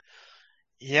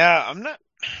 Yeah, I'm not.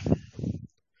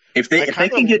 If they I if they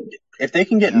kind can of, get if they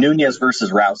can get yeah, Nunez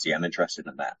versus Rousey, I'm interested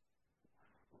in that.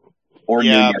 Or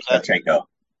yeah. Nunez Shevchenko.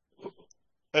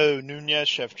 Oh, Nunez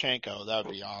Shevchenko, that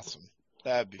would be awesome.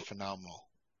 That would be phenomenal.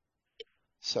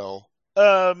 So,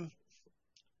 um,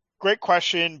 great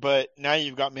question, but now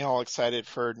you've got me all excited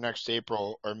for next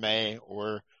April or May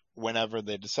or whenever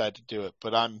they decide to do it.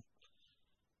 But I'm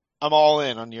all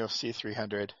in on UFC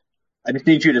 300. I just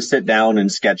need you to sit down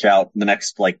and sketch out the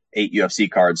next like 8 UFC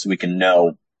cards so we can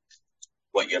know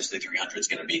what UFC 300 is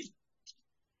going to be.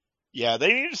 Yeah,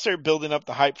 they need to start building up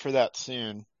the hype for that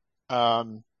soon.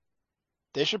 Um,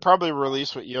 they should probably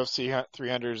release what UFC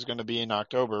 300 is going to be in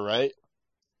October, right?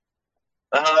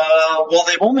 Well,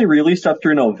 they've only released up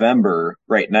through November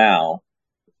right now,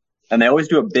 and they always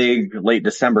do a big late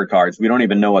December card. So we don't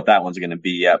even know what that one's going to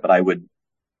be yet. But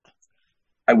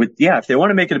yeah, if they want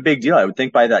to make it a big deal, I would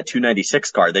think by that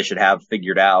 296 card they should have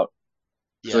figured out.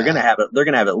 So they're going to Yeah, have it. They're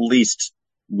going to have at least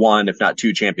one, if not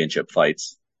two, championship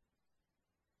fights.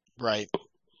 right,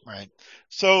 right.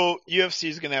 So UFC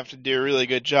is going to have to do a really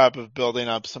good job of building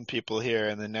up some people here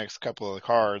in the next couple of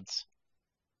cards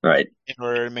Right. in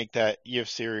order to make that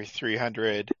UFC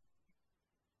 300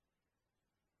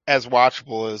 as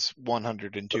watchable as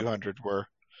 100 and 200 were.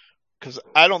 Because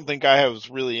I don't think I was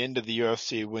really into the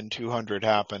UFC when 200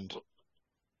 happened.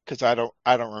 Because I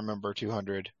don't remember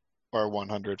 200 or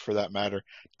 100 for that matter.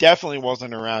 Definitely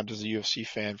wasn't around as a UFC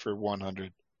fan for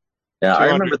 100. Yeah,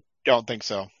 200, don't think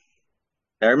so.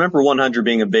 I remember 100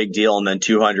 being a big deal, and then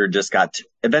 200 just got.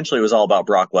 Eventually, it was all about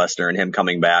Brock Lesnar and him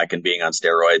coming back and being on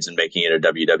steroids and making it a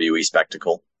WWE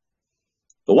spectacle.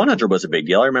 But 100 was a big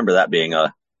deal. I remember that being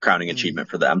a crowning Mm. achievement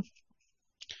for them.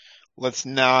 Let's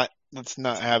not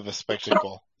have a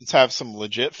spectacle. Let's have some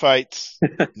legit fights.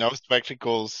 No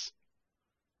spectacles,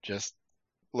 just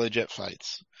legit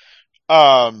fights.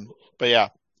 But yeah.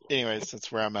 Anyways,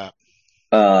 that's where I'm at.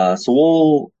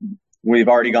 We've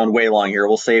already gone way long here.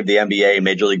 We'll save the NBA,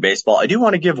 Major League Baseball. I do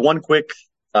want to give one quick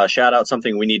shout out,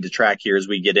 something we need to track here as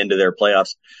we get into their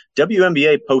playoffs.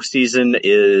 WNBA postseason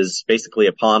is basically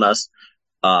upon us.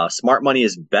 Smart money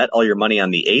is bet all your money on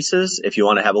the Aces. If you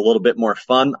want to have a little bit more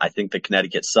fun, I think the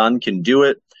Connecticut Sun can do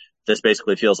it. This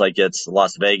basically feels like it's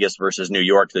Las Vegas versus New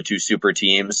York, the two super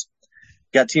teams.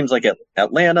 Got teams like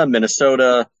Atlanta,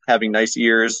 Minnesota having nice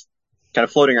years, kind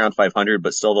of floating around 500,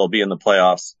 but still they'll be in the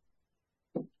playoffs.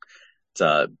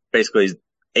 It's basically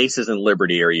Aces and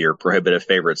Liberty are your prohibitive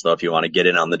favorites, though. If you want to get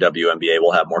in on the WNBA,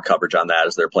 we'll have more coverage on that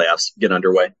as their playoffs get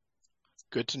underway.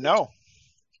 Good to know.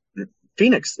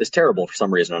 Phoenix is terrible for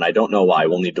some reason, and I don't know why.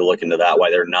 We'll need to look into that,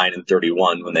 why they're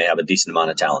 9-31 when they have a decent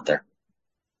amount of talent there.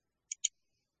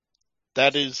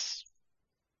 That is,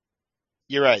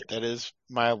 you're right. That is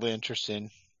mildly interesting.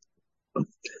 All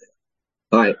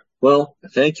right. Well,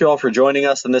 thank you all for joining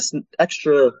us in this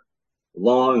extra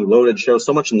long, loaded show.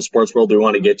 So much in the sports world we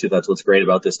want to get to. That's what's great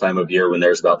about this time of year when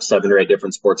there's about 7 or 8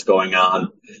 different sports going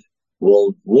on.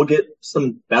 We'll get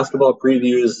some basketball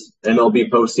previews, MLB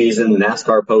postseason,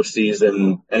 NASCAR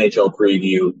postseason, NHL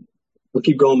preview. We'll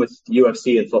keep going with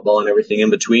UFC and football and everything in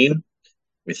between.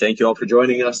 We thank you all for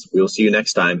joining us. We will see you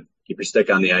next time. Keep your stick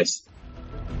on the ice.